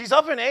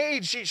up in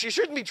age. She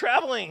shouldn't be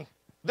traveling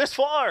this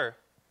far.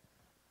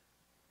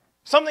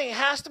 Something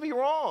has to be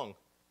wrong.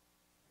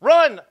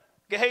 Run,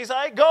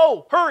 Gehazi,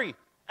 go, hurry.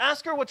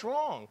 Ask her what's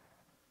wrong.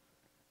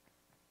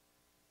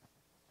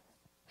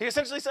 He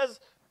essentially says,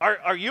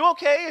 are you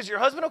okay? Is your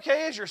husband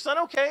okay? Is your son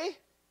okay?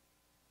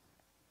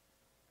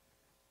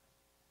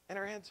 And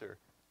her answer,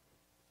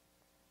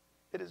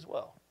 it is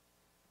well.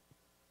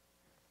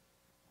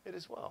 It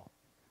is well.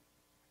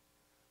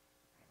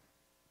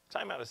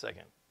 Time out a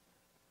second.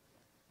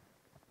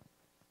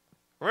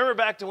 Remember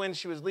back to when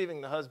she was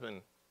leaving the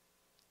husband.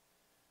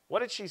 What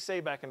did she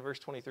say back in verse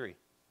 23?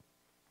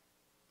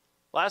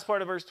 Last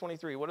part of verse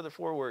 23. What are the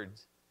 4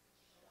 words?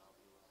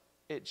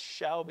 It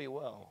shall be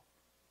well.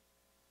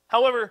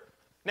 However,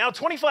 now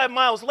 25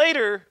 miles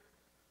later,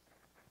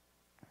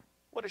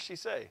 what does she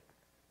say?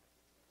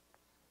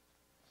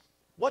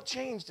 What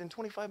changed in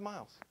 25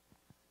 miles?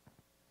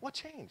 What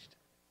changed?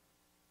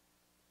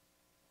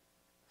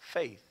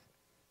 Faith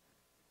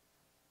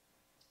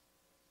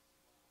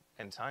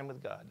and time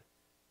with God.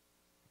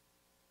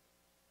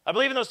 I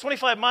believe in those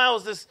 25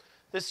 miles, this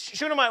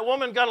Shunammite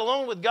woman got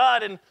alone with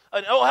God, and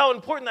oh, how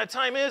important that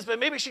time is, but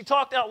maybe she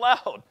talked out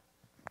loud.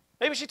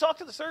 Maybe she talked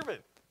to the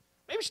servant.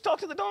 Maybe she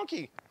talked to the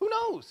donkey. Who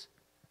knows?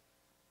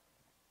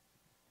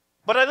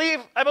 But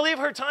I believe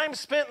her time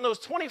spent in those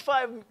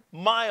 25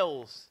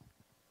 miles,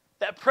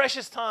 that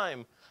precious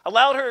time,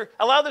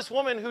 allowed this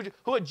woman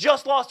who had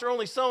just lost her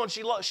only son,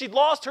 she'd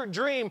lost her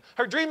dream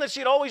that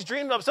she'd always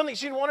dreamed of, something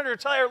she'd wanted her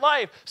entire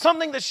life,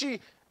 something that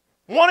she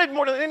wanted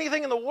more than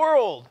anything in the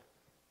world.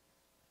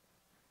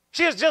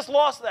 She has just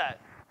lost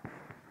that.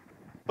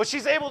 But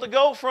she's able to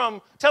go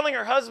from telling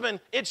her husband,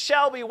 it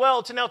shall be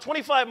well, to now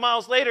 25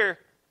 miles later,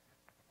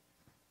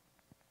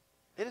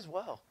 it is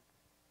well.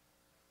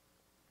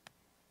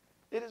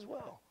 It is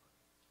well.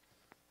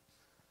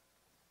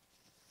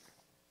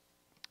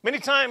 Many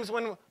times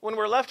when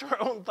we're left to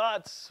our own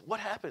thoughts,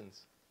 what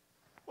happens?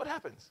 What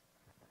happens?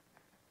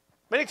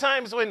 Many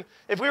times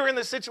if we were in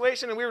this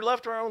situation and we were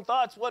left to our own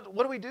thoughts, what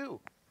do?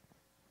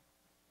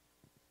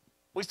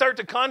 We start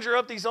to conjure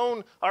up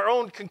our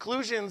own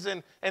conclusions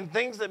and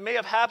things that may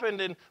have happened,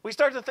 and we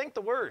start to think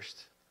the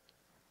worst.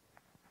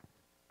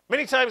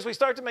 Many times we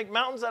start to make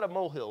mountains out of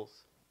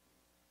molehills.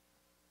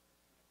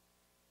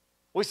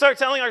 We start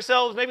telling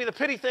ourselves maybe the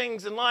pity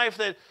things in life,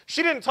 that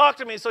she didn't talk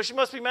to me, so she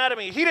must be mad at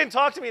me. He didn't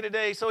talk to me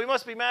today, so he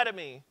must be mad at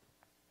me.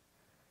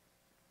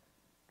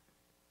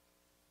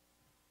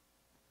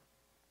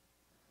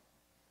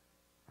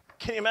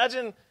 Can you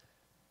imagine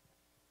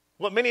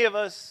what many of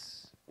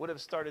us would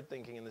have started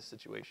thinking in this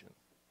situation?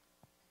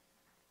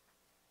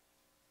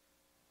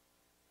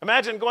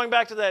 Imagine going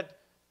back to that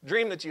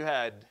dream that you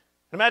had.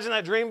 Imagine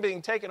that dream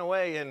being taken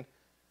away and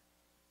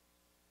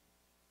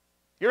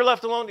you're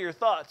left alone to your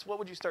thoughts. What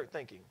would you start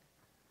thinking?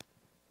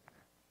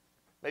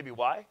 Maybe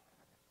why?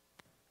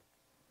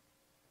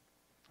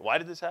 Why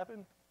did this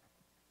happen?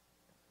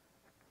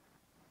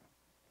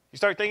 You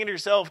start thinking to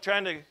yourself,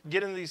 trying to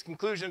get into these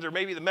conclusions, or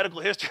maybe the medical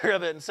history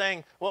of it, and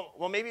saying, well,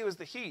 maybe it was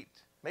the heat.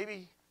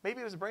 Maybe it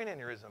was a brain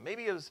aneurysm.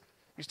 Maybe it was.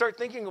 You start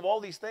thinking of all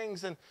these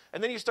things, and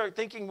then you start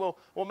thinking, well,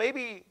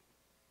 maybe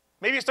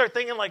you start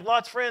thinking like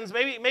Lot's friends.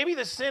 Maybe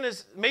there's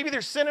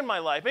sin in my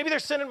life. Maybe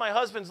there's sin in my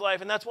husband's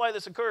life, and that's why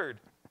this occurred.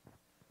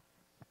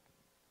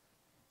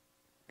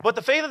 But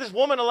the faith of this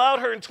woman allowed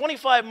her in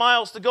 25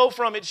 miles to go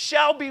from it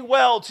shall be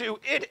well to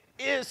it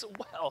is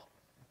well.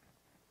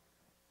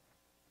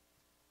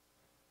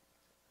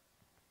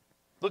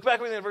 Look back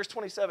with me at verse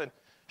 27.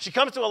 She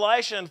comes to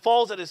Elisha and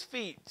falls at his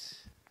feet.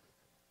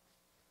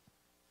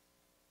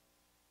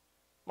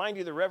 Mind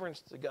you, the reverence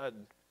to God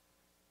and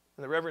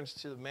the reverence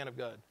to the man of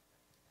God.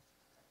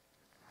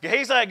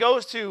 Gehazi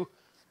goes to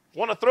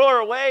want to throw her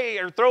away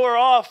or throw her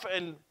off,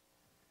 and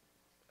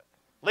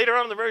later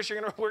on in the verse,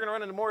 we're going to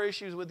run into more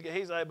issues with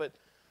Gehazi, but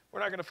we're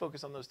not going to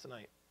focus on those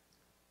tonight.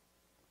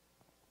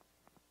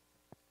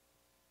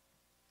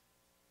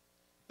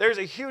 There's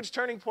a huge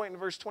turning point in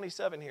verse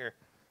 27 here.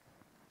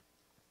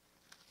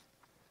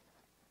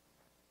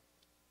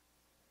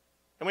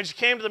 And when she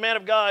came to the man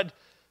of God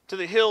to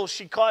the hill,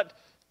 she caught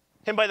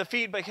him by the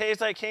feet, but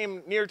Gehazi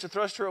came near to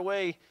thrust her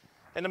away.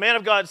 And the man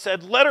of God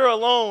said, let her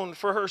alone,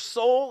 for her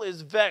soul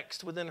is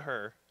vexed within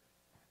her.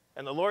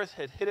 And the Lord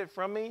had hid it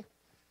from me,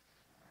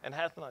 and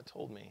hath not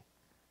told me.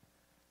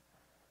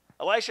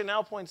 Elisha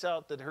now points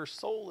out that her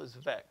soul is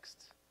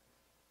vexed.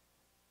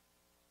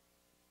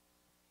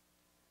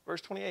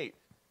 Verse 28.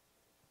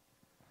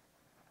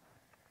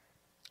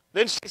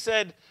 Then she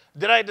said,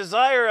 did I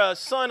desire a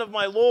son of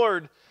my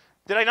Lord?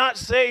 Did I not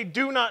say,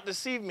 do not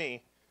deceive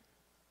me?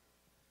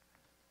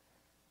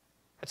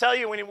 I tell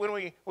you, when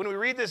we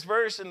read this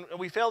verse and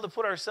we fail to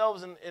put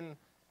ourselves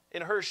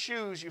in her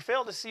shoes, you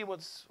fail to see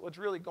what's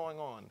really going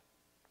on.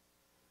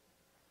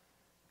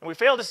 And we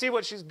fail to see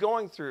what she's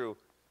going through.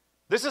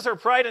 This is her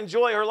pride and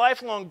joy, her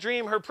lifelong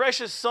dream. Her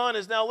precious son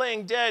is now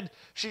laying dead.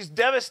 She's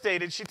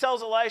devastated. She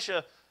tells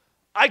Elisha,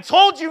 I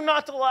told you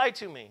not to lie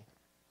to me.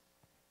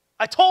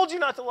 I told you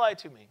not to lie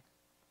to me.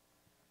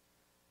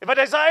 If I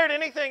desired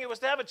anything, it was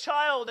to have a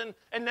child,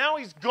 and now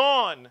he's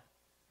gone.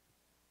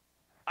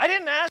 I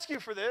didn't ask you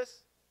for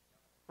this.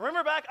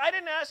 Remember back, I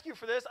didn't ask you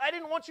for this. I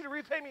didn't want you to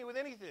repay me with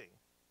anything.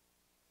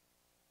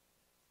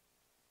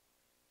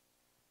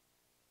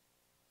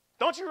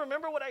 Don't you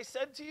remember what I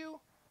said to you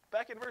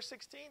back in verse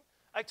 16?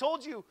 I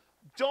told you,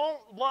 don't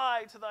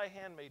lie to thy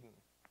handmaiden.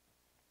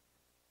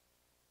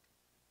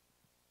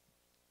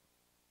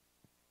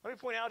 Let me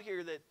point out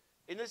here that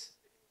in this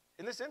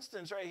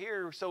instance right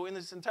here, so in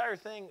this entire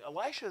thing,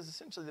 Elisha is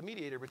essentially the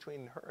mediator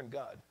between her and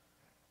God.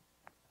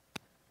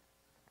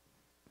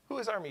 Who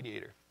is our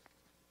mediator?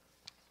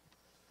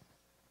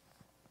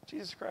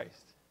 Jesus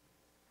Christ.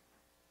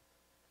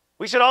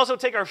 We should also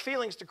take our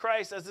feelings to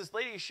Christ as this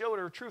lady showed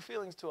her true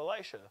feelings to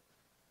Elisha.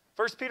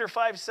 1 Peter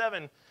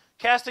 5:7,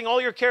 casting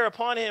all your care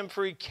upon him,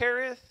 for he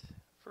careth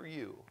for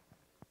you.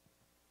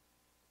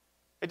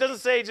 It doesn't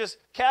say just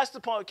cast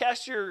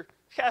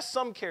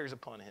some cares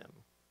upon him.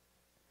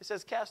 It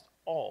says cast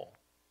all.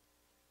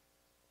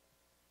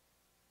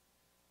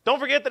 Don't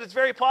forget that it's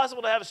very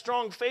possible to have a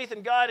strong faith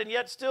in God and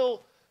yet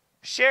still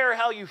share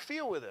how you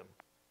feel with him.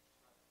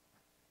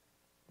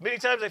 Many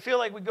times I feel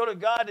like we go to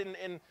God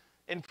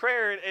in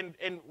prayer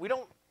and we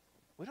don't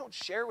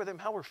share with him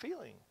how we're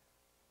feeling.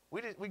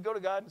 We go to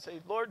God and say,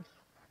 Lord,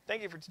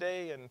 thank you for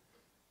today, and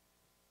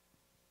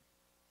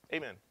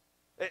amen.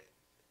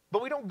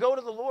 But we don't go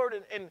to the Lord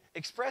and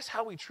express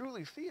how we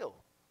truly feel.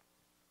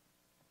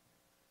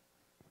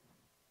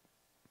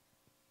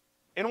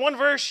 In one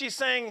verse, she's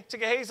saying to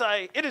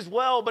Gehazi, it is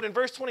well, but in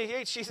verse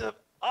 28, she's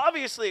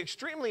obviously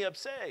extremely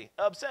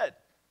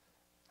upset.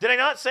 Did I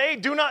not say,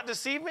 do not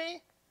deceive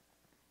me?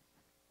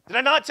 Did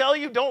I not tell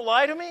you, don't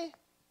lie to me?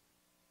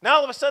 Now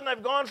all of a sudden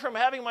I've gone from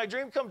having my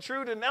dream come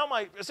true to now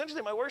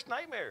essentially my worst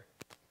nightmare.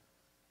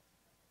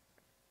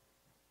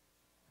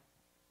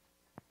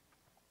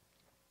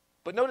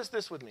 But notice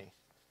this with me.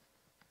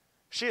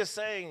 She is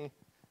saying,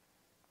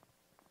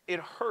 it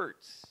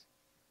hurts.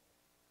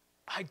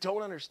 I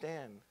don't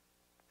understand,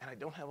 and I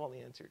don't have all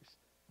the answers.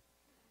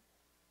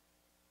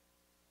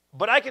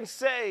 But I can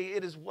say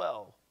it is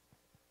well.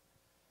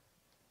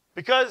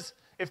 Because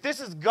if this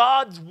is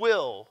God's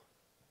will,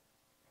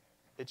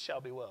 it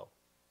shall be well.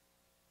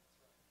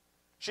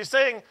 She's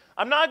saying,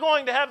 I'm not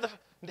going to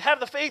have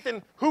the faith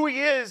in who he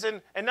is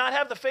and not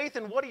have the faith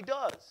in what he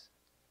does.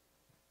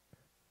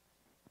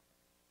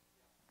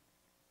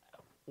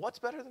 What's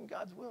better than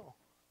God's will?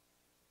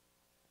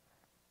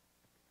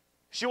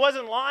 She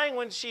wasn't lying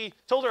when she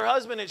told her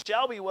husband, it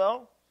shall be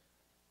well.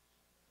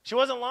 She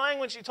wasn't lying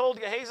when she told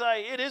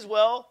Gehazi, it is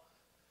well.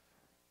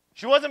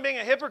 She wasn't being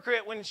a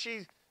hypocrite when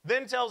she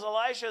then tells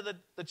Elisha that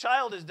the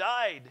child has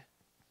died.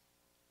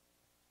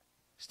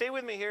 Stay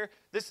with me here.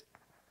 This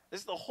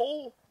is the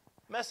whole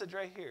message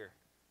right here.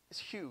 It's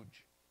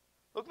huge.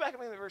 Look back at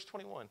me in verse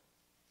 21.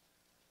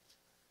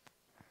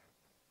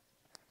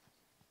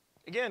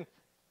 Again,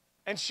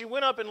 and she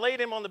went up and laid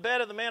him on the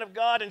bed of the man of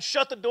God and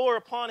shut the door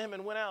upon him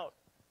and went out.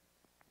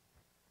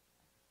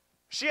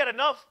 She had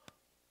enough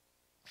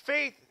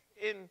faith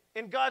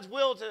in God's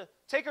will to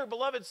take her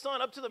beloved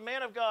son up to the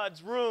man of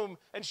God's room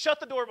and shut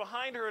the door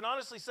behind her and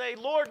honestly say,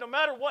 Lord, no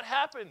matter what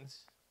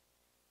happens,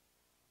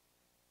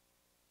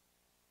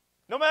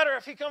 no matter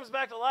if he comes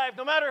back to life,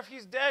 no matter if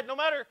he's dead, no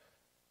matter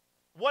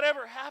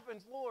whatever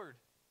happens, Lord,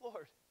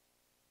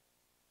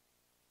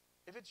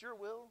 if it's your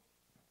will,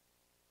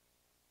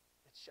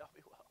 it shall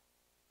be well.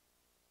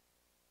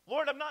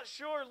 Lord, I'm not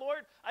sure.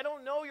 Lord, I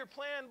don't know your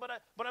plan, but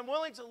I'm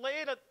willing to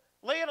lay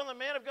it on the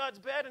man of God's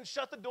bed and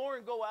shut the door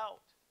and go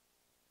out.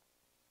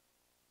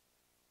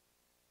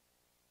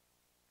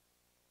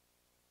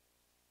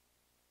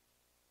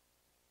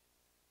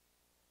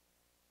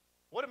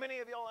 What do many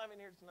of y'all have in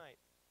here tonight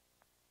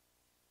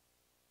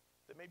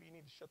that maybe you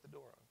need to shut the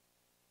door on?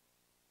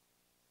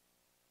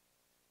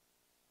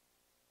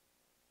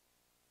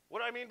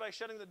 What do I mean by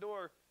shutting the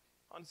door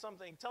on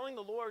something? Telling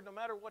the Lord, no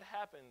matter what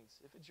happens,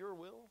 if it's your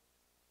will,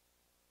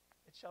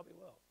 it shall be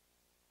well.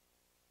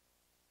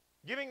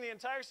 Giving the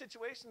entire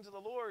situation to the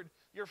Lord,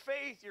 your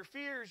faith, your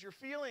fears, your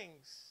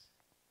feelings,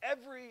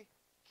 every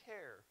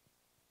care,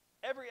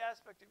 every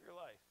aspect of your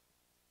life.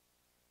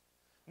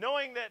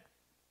 Knowing that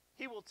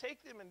he will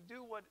take them and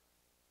do what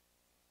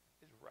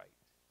is right.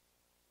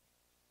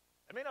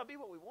 It may not be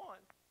what we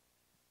want,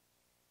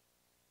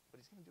 but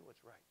he's going to do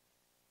what's right.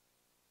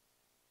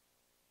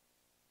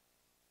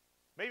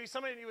 Maybe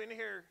some of you in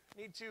here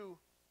need to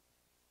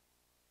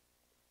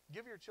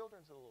give your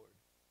children to the Lord.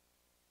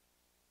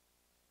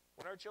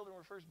 When our children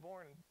were first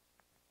born,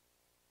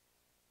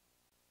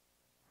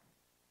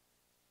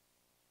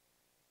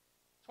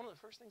 it's one of the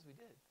first things we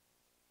did.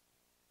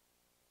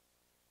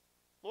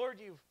 Lord,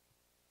 you've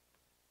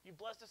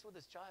blessed us with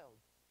this child.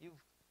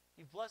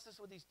 You've blessed us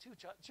with these two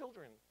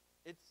children.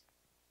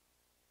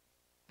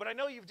 But I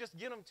know you've just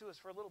given them to us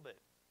for a little bit.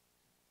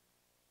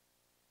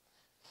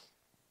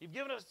 You've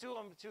given us to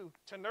them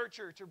to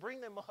nurture, to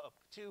bring them up,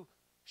 to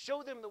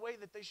show them the way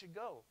that they should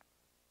go.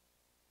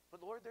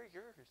 But Lord, they're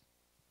yours.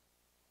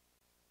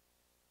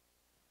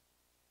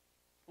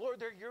 Lord,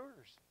 they're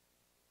yours.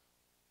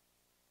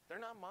 They're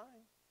not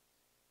mine.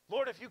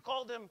 Lord, if you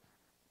called them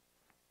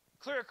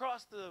clear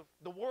across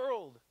the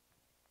world,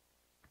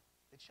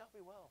 it shall be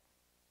well.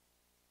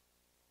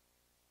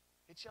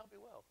 It shall be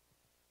well.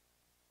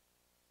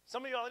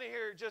 Some of y'all in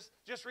here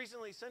just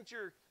recently sent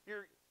your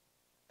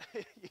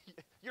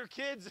your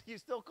kids, you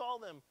still call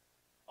them,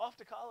 off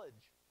to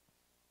college.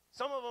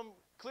 Some of them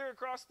clear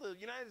across the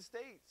United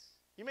States.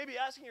 You may be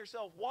asking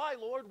yourself, why,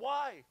 Lord?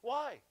 Why?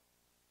 Why?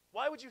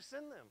 Why would you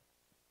send them?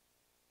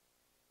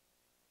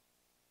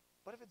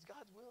 But if it's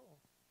God's will,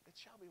 it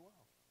shall be well.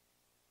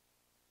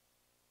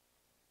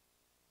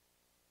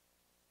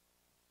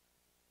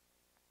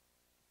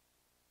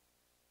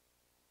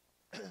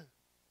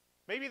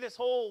 Maybe this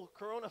whole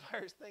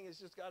coronavirus thing has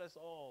just got us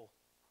all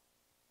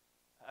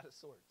out of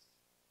sorts.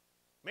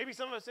 Maybe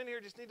some of us in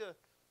here just need to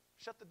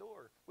shut the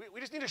door. We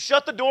just need to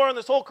shut the door on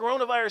this whole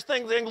coronavirus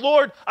thing, saying,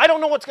 Lord, I don't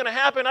know what's going to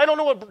happen. I don't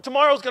know what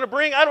tomorrow's going to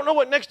bring. I don't know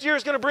what next year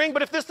is going to bring.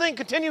 But if this thing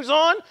continues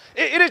on,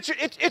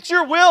 it's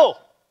your will.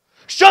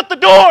 Shut the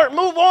door.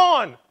 Move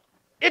on.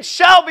 It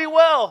shall be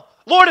well.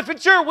 Lord, if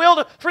it's your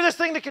will for this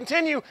thing to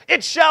continue,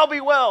 it shall be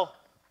well.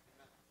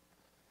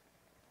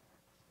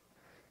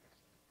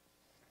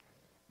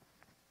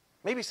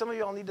 Maybe some of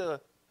y'all need to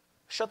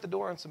shut the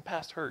door on some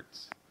past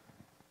hurts.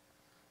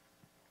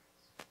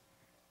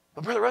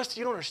 But Brother Rusty,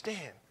 you don't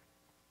understand.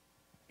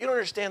 You don't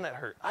understand that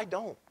hurt. I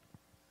don't.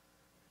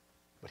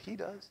 But he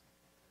does.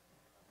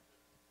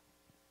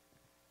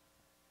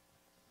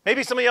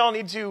 Maybe some of y'all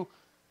need to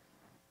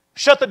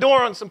shut the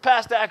door on some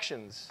past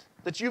actions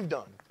that you've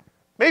done.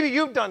 Maybe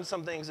you've done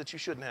some things that you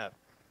shouldn't have.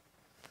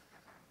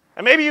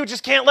 And maybe you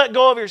just can't let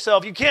go of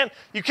yourself. You can't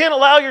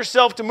allow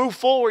yourself to move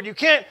forward. You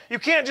can't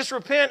just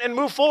repent and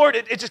move forward.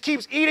 It just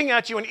keeps eating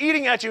at you and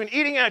eating at you and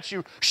eating at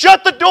you.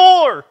 Shut the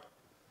door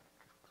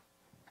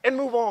and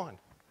move on.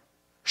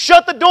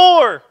 Shut the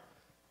door.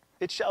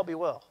 It shall be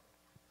well.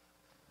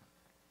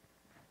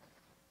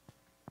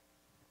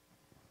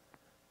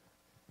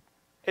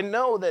 And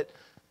know that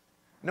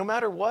no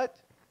matter what,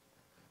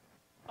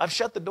 I've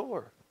shut the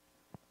door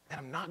and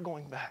I'm not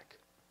going back.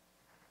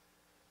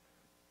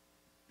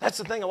 That's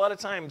the thing, a lot of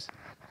times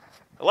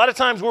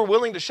we're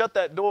willing to shut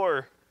that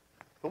door,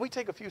 but we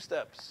take a few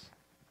steps.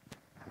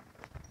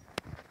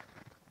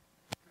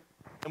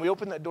 And we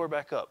open that door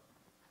back up.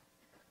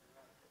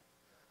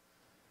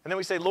 And then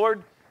we say,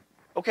 Lord,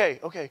 okay,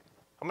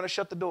 I'm going to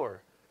shut the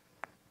door.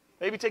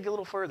 Maybe take it a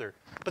little further.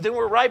 But then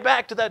we're right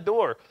back to that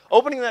door,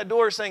 opening that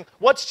door saying,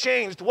 what's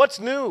changed? What's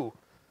new?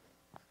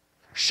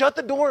 Shut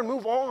the door and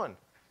move on.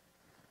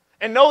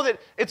 And know that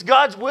it's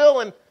God's will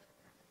and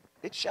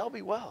it shall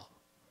be well.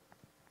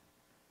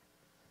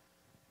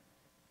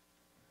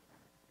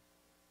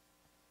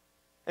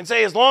 And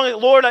say,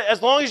 Lord,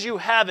 as long as you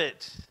have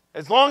it,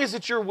 as long as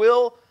it's your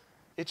will,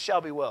 it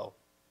shall be well.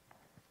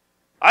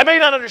 I may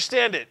not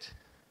understand it.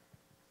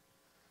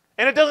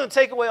 And it doesn't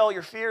take away all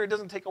your fear. It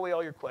doesn't take away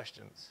all your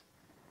questions.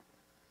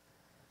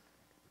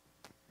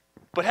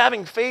 But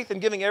having faith and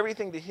giving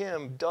everything to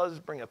Him does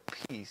bring a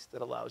peace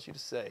that allows you to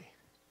say,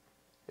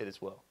 it is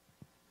well.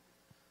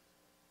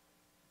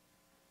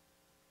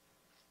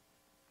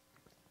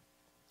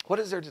 What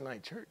is there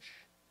tonight, church?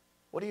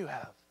 What do you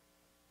have?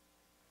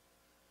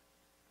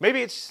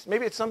 Maybe it's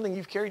something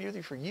you've carried with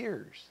you for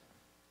years.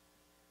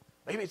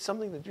 Maybe it's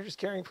something that you're just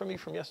carrying from me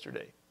from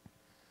yesterday.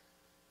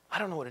 I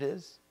don't know what it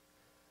is.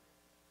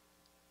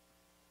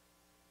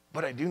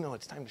 But I do know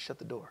it's time to shut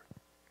the door.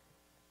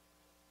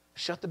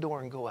 Shut the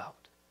door and go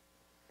out.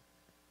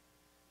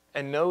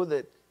 And know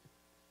that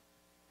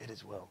it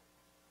is well.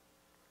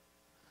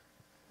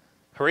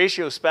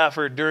 Horatio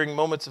Spafford, during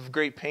moments of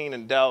great pain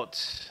and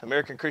doubt,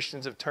 American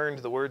Christians have turned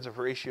to the words of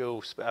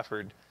Horatio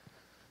Spafford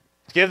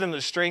to give them the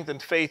strength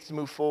and faith to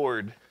move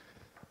forward.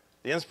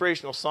 The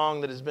inspirational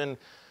song that has been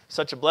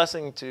such a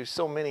blessing to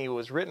so many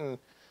was written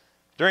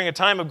during a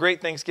time of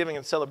great thanksgiving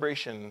and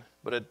celebration,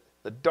 but at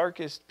the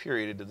darkest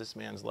period of this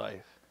man's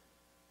life.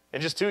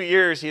 In just 2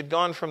 years, he had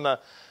gone from the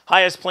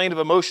highest plane of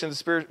emotional,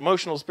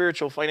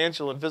 spiritual,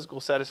 financial, and physical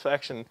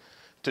satisfaction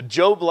to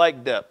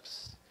Job-like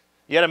depths.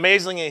 Yet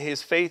amazingly,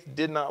 his faith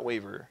did not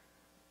waver.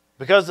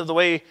 Because of the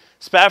way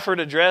Spafford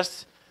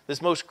addressed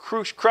this most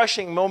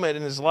crushing moment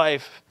in his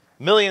life,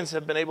 millions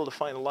have been able to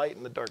find light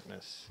in the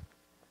darkness.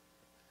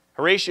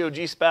 Horatio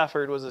G.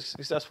 Spafford was a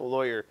successful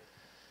lawyer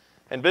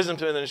and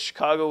businessman in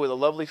Chicago with a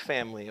lovely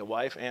family, a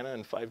wife, Anna,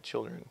 and 5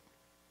 children.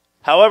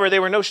 However, they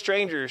were no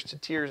strangers to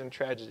tears and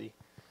tragedy.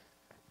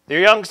 Their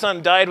young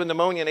son died with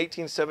pneumonia in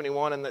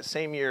 1871, and that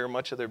same year,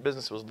 much of their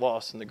business was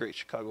lost in the Great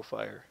Chicago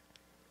Fire.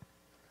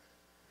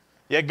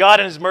 Yet God,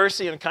 in his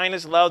mercy and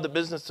kindness, allowed the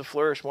business to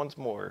flourish once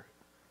more.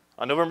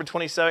 On November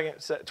 21st,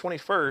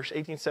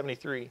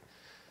 1873,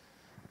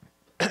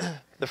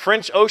 the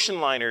French ocean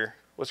liner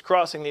was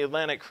crossing the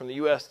Atlantic from the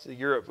U.S. to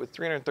Europe with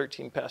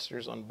 313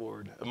 passengers on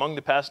board. Among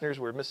the passengers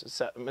were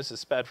Mrs.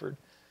 Spafford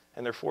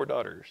and their 4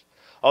 daughters.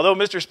 Although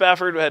Mr.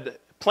 Spafford had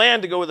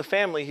planned to go with the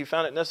family, he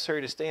found it necessary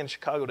to stay in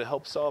Chicago to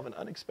help solve an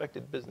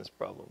unexpected business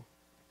problem.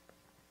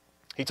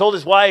 He told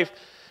his wife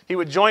he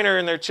would join her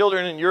and their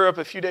children in Europe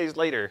a few days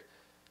later.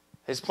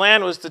 His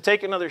plan was to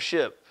take another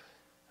ship.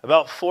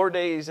 About 4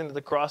 days into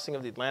the crossing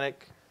of the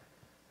Atlantic,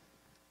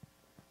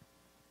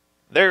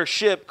 their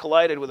ship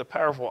collided with a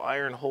powerful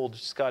iron-hulled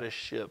Scottish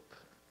ship.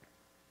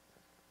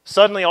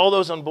 Suddenly, all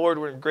those on board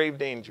were in grave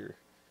danger.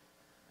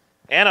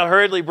 Anna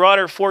hurriedly brought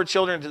her 4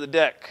 children to the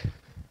deck.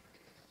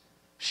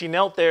 She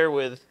knelt there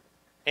with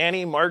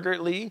Annie,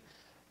 Margaret Lee,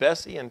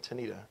 Bessie, and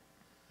Tanita,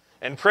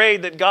 and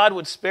prayed that God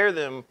would spare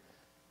them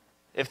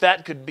if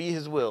that could be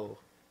his will,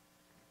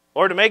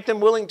 or to make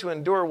them willing to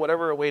endure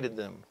whatever awaited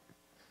them.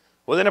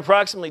 Within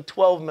approximately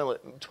 12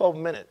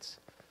 minutes,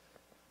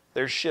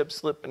 their ship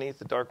slipped beneath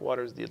the dark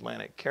waters of the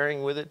Atlantic,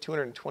 carrying with it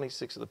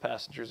 226 of the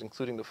passengers,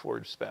 including the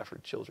 4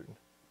 Spafford children.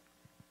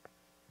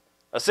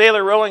 A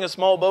sailor rowing a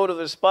small boat to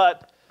the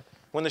spot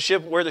where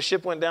the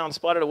ship went down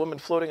spotted a woman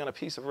floating on a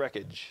piece of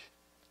wreckage.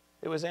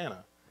 It was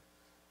Anna.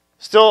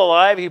 Still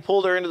alive, he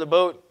pulled her into the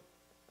boat,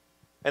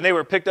 and they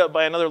were picked up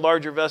by another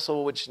larger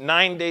vessel, which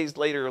 9 days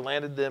later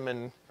landed them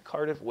in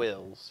Cardiff,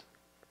 Wales.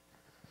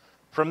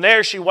 From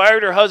there, she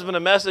wired her husband a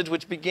message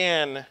which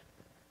began,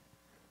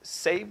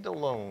 "Saved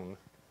alone,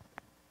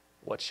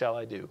 what shall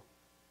I do?"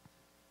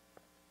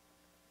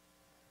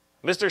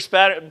 Mr.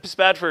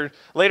 Spafford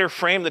later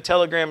framed the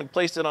telegram and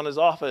placed it on his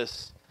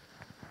office.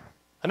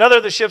 Another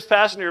of the ship's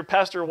passenger,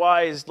 Pastor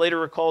Wise, later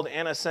recalled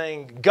Anna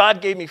saying,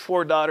 "God gave me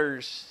 4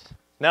 daughters.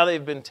 Now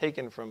they've been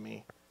taken from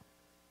me.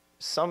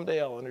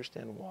 Someday I'll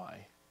understand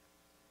why."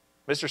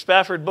 Mr.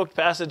 Spafford booked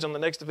passage on the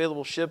next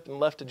available ship and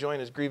left to join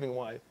his grieving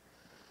wife.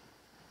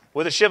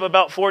 With the ship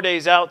about 4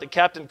 days out, the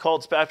captain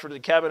called Spafford to the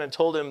cabin and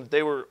told him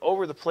they were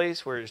over the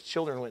place where his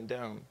children went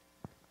down.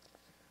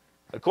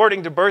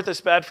 According to Bertha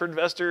Spafford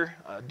Vester,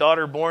 a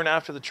daughter born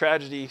after the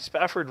tragedy,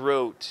 Spafford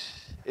wrote,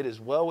 "It is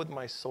well with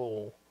my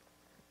soul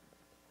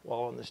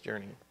while on this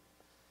journey.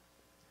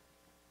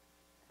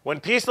 When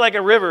peace like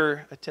a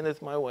river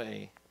attendeth my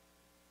way,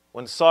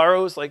 when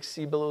sorrows like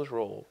sea billows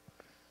roll,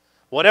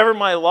 whatever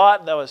my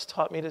lot thou hast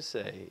taught me to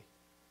say,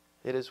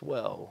 it is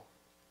well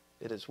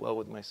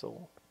with my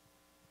soul."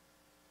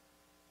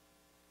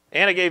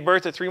 Anna gave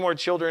birth to 3 more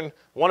children,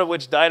 one of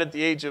which died at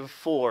the age of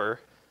 4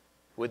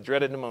 with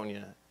dreaded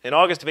pneumonia. In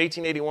August of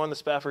 1881, the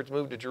Spaffords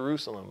moved to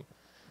Jerusalem,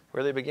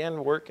 where they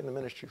began work in the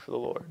ministry for the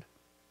Lord.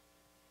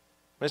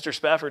 Mr.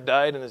 Spafford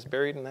died and is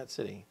buried in that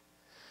city.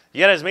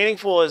 Yet as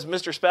meaningful as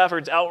Mr.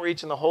 Spafford's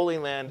outreach in the Holy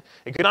Land,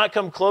 it could not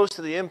come close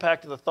to the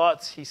impact of the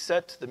thoughts he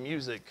set to the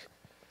music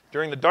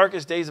during the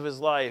darkest days of his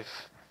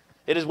life.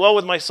 "It is well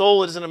with my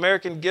soul" is an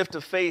American gift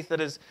of faith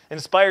that has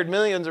inspired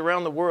millions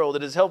around the world.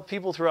 It has helped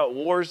people throughout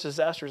wars,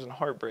 disasters, and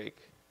heartbreak.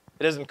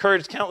 It has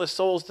encouraged countless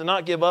souls to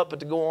not give up, but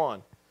to go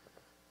on.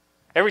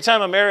 Every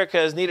time America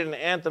has needed an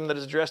anthem that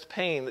has addressed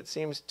pain that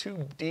seems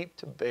too deep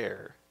to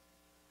bear,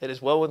 "It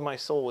is well with my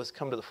soul" has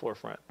come to the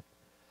forefront.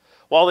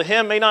 While the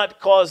hymn may not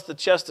cause the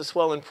chest to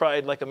swell in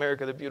pride like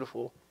 "America the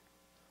Beautiful,"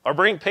 or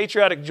bring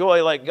patriotic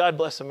joy like "God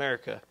Bless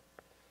America,"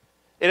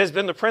 it has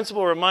been the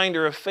principal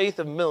reminder of faith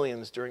of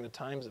millions during the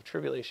times of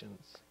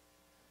tribulations.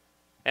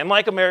 And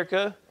like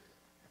America,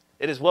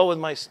 "It is well with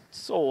my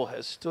soul"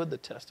 has stood the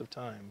test of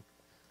time.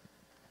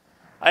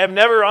 I have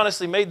never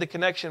honestly made the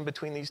connection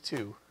between these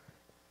two.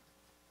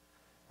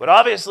 But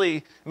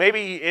obviously,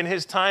 maybe in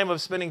his time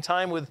of spending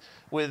time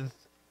with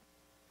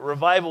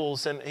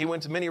revivals, and he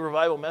went to many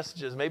revival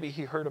messages, maybe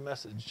he heard a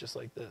message just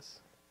like this.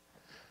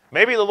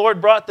 Maybe the Lord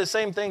brought the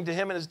same thing to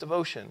him in his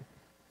devotion.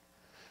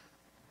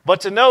 But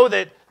to know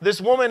that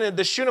this woman,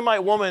 the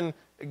Shunammite woman,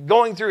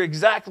 going through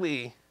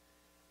exactly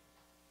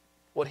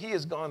what he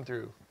has gone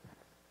through.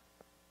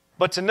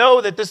 But to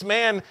know that this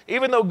man,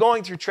 even though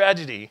going through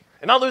tragedy,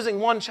 and not losing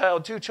 1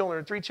 child, 2 children,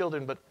 or 3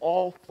 children, but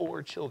all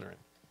 4 children,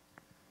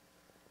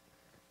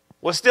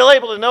 was still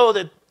able to know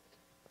that,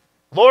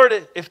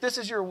 "Lord, if this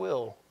is your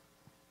will,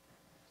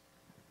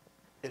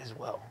 it is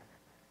well.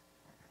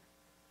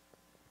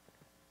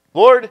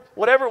 Lord,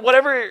 whatever,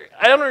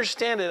 I don't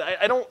understand it.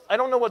 I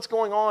don't know what's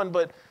going on,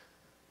 but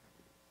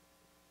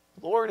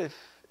Lord, if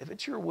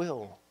it's your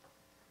will,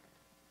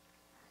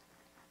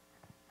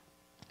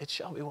 it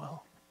shall be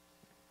well."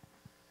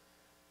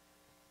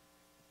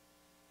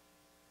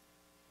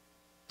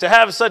 To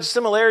have such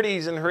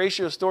similarities in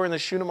Horatio's story and the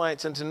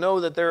Shunammite, and to know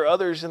that there are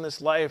others in this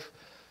life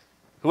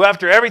who,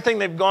 after everything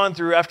they've gone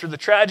through, after the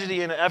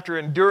tragedy and after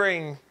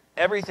enduring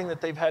everything that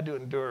they've had to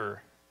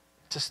endure,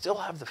 to still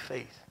have the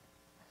faith,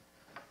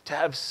 to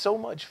have so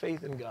much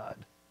faith in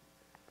God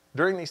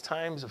during these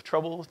times of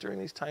trouble, during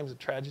these times of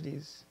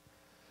tragedies,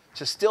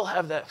 to still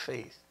have that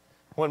faith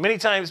When many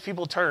times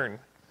people turn.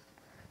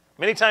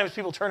 Many times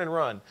people turn and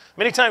run.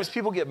 Many times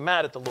people get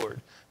mad at the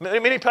Lord.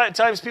 Many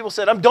times people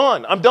said, I'm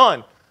done. I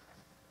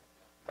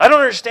don't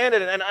understand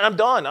it, and I'm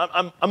done.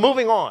 I'm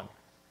moving on.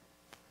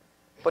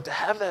 But to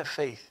have that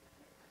faith,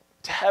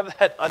 to have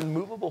that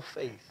unmovable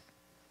faith,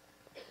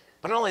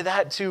 but not only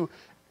that,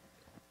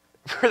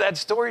 for that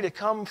story to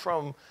come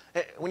from,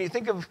 when you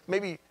think of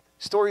maybe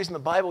stories in the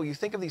Bible, you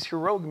think of these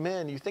heroic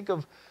men, you think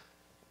of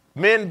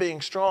men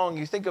being strong,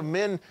 you think of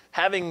men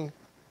having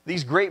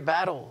these great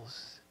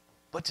battles.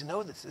 But to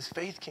know that this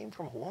faith came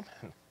from a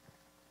woman,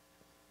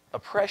 a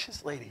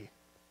precious lady,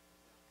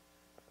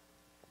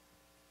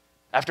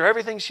 after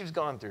everything she's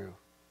gone through,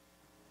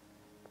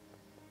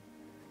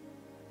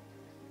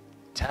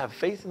 to have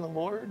faith in the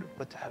Lord,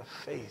 but to have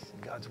faith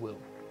in God's will.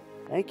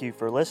 Thank you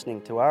for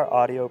listening to our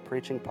audio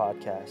preaching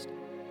podcast.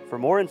 For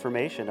more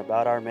information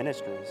about our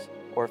ministries,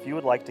 or if you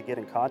would like to get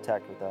in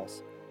contact with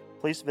us,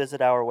 please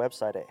visit our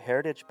website at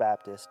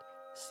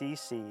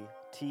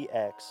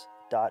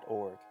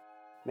heritagebaptistcctx.org.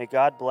 May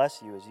God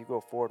bless you as you go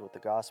forward with the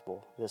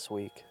gospel this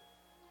week.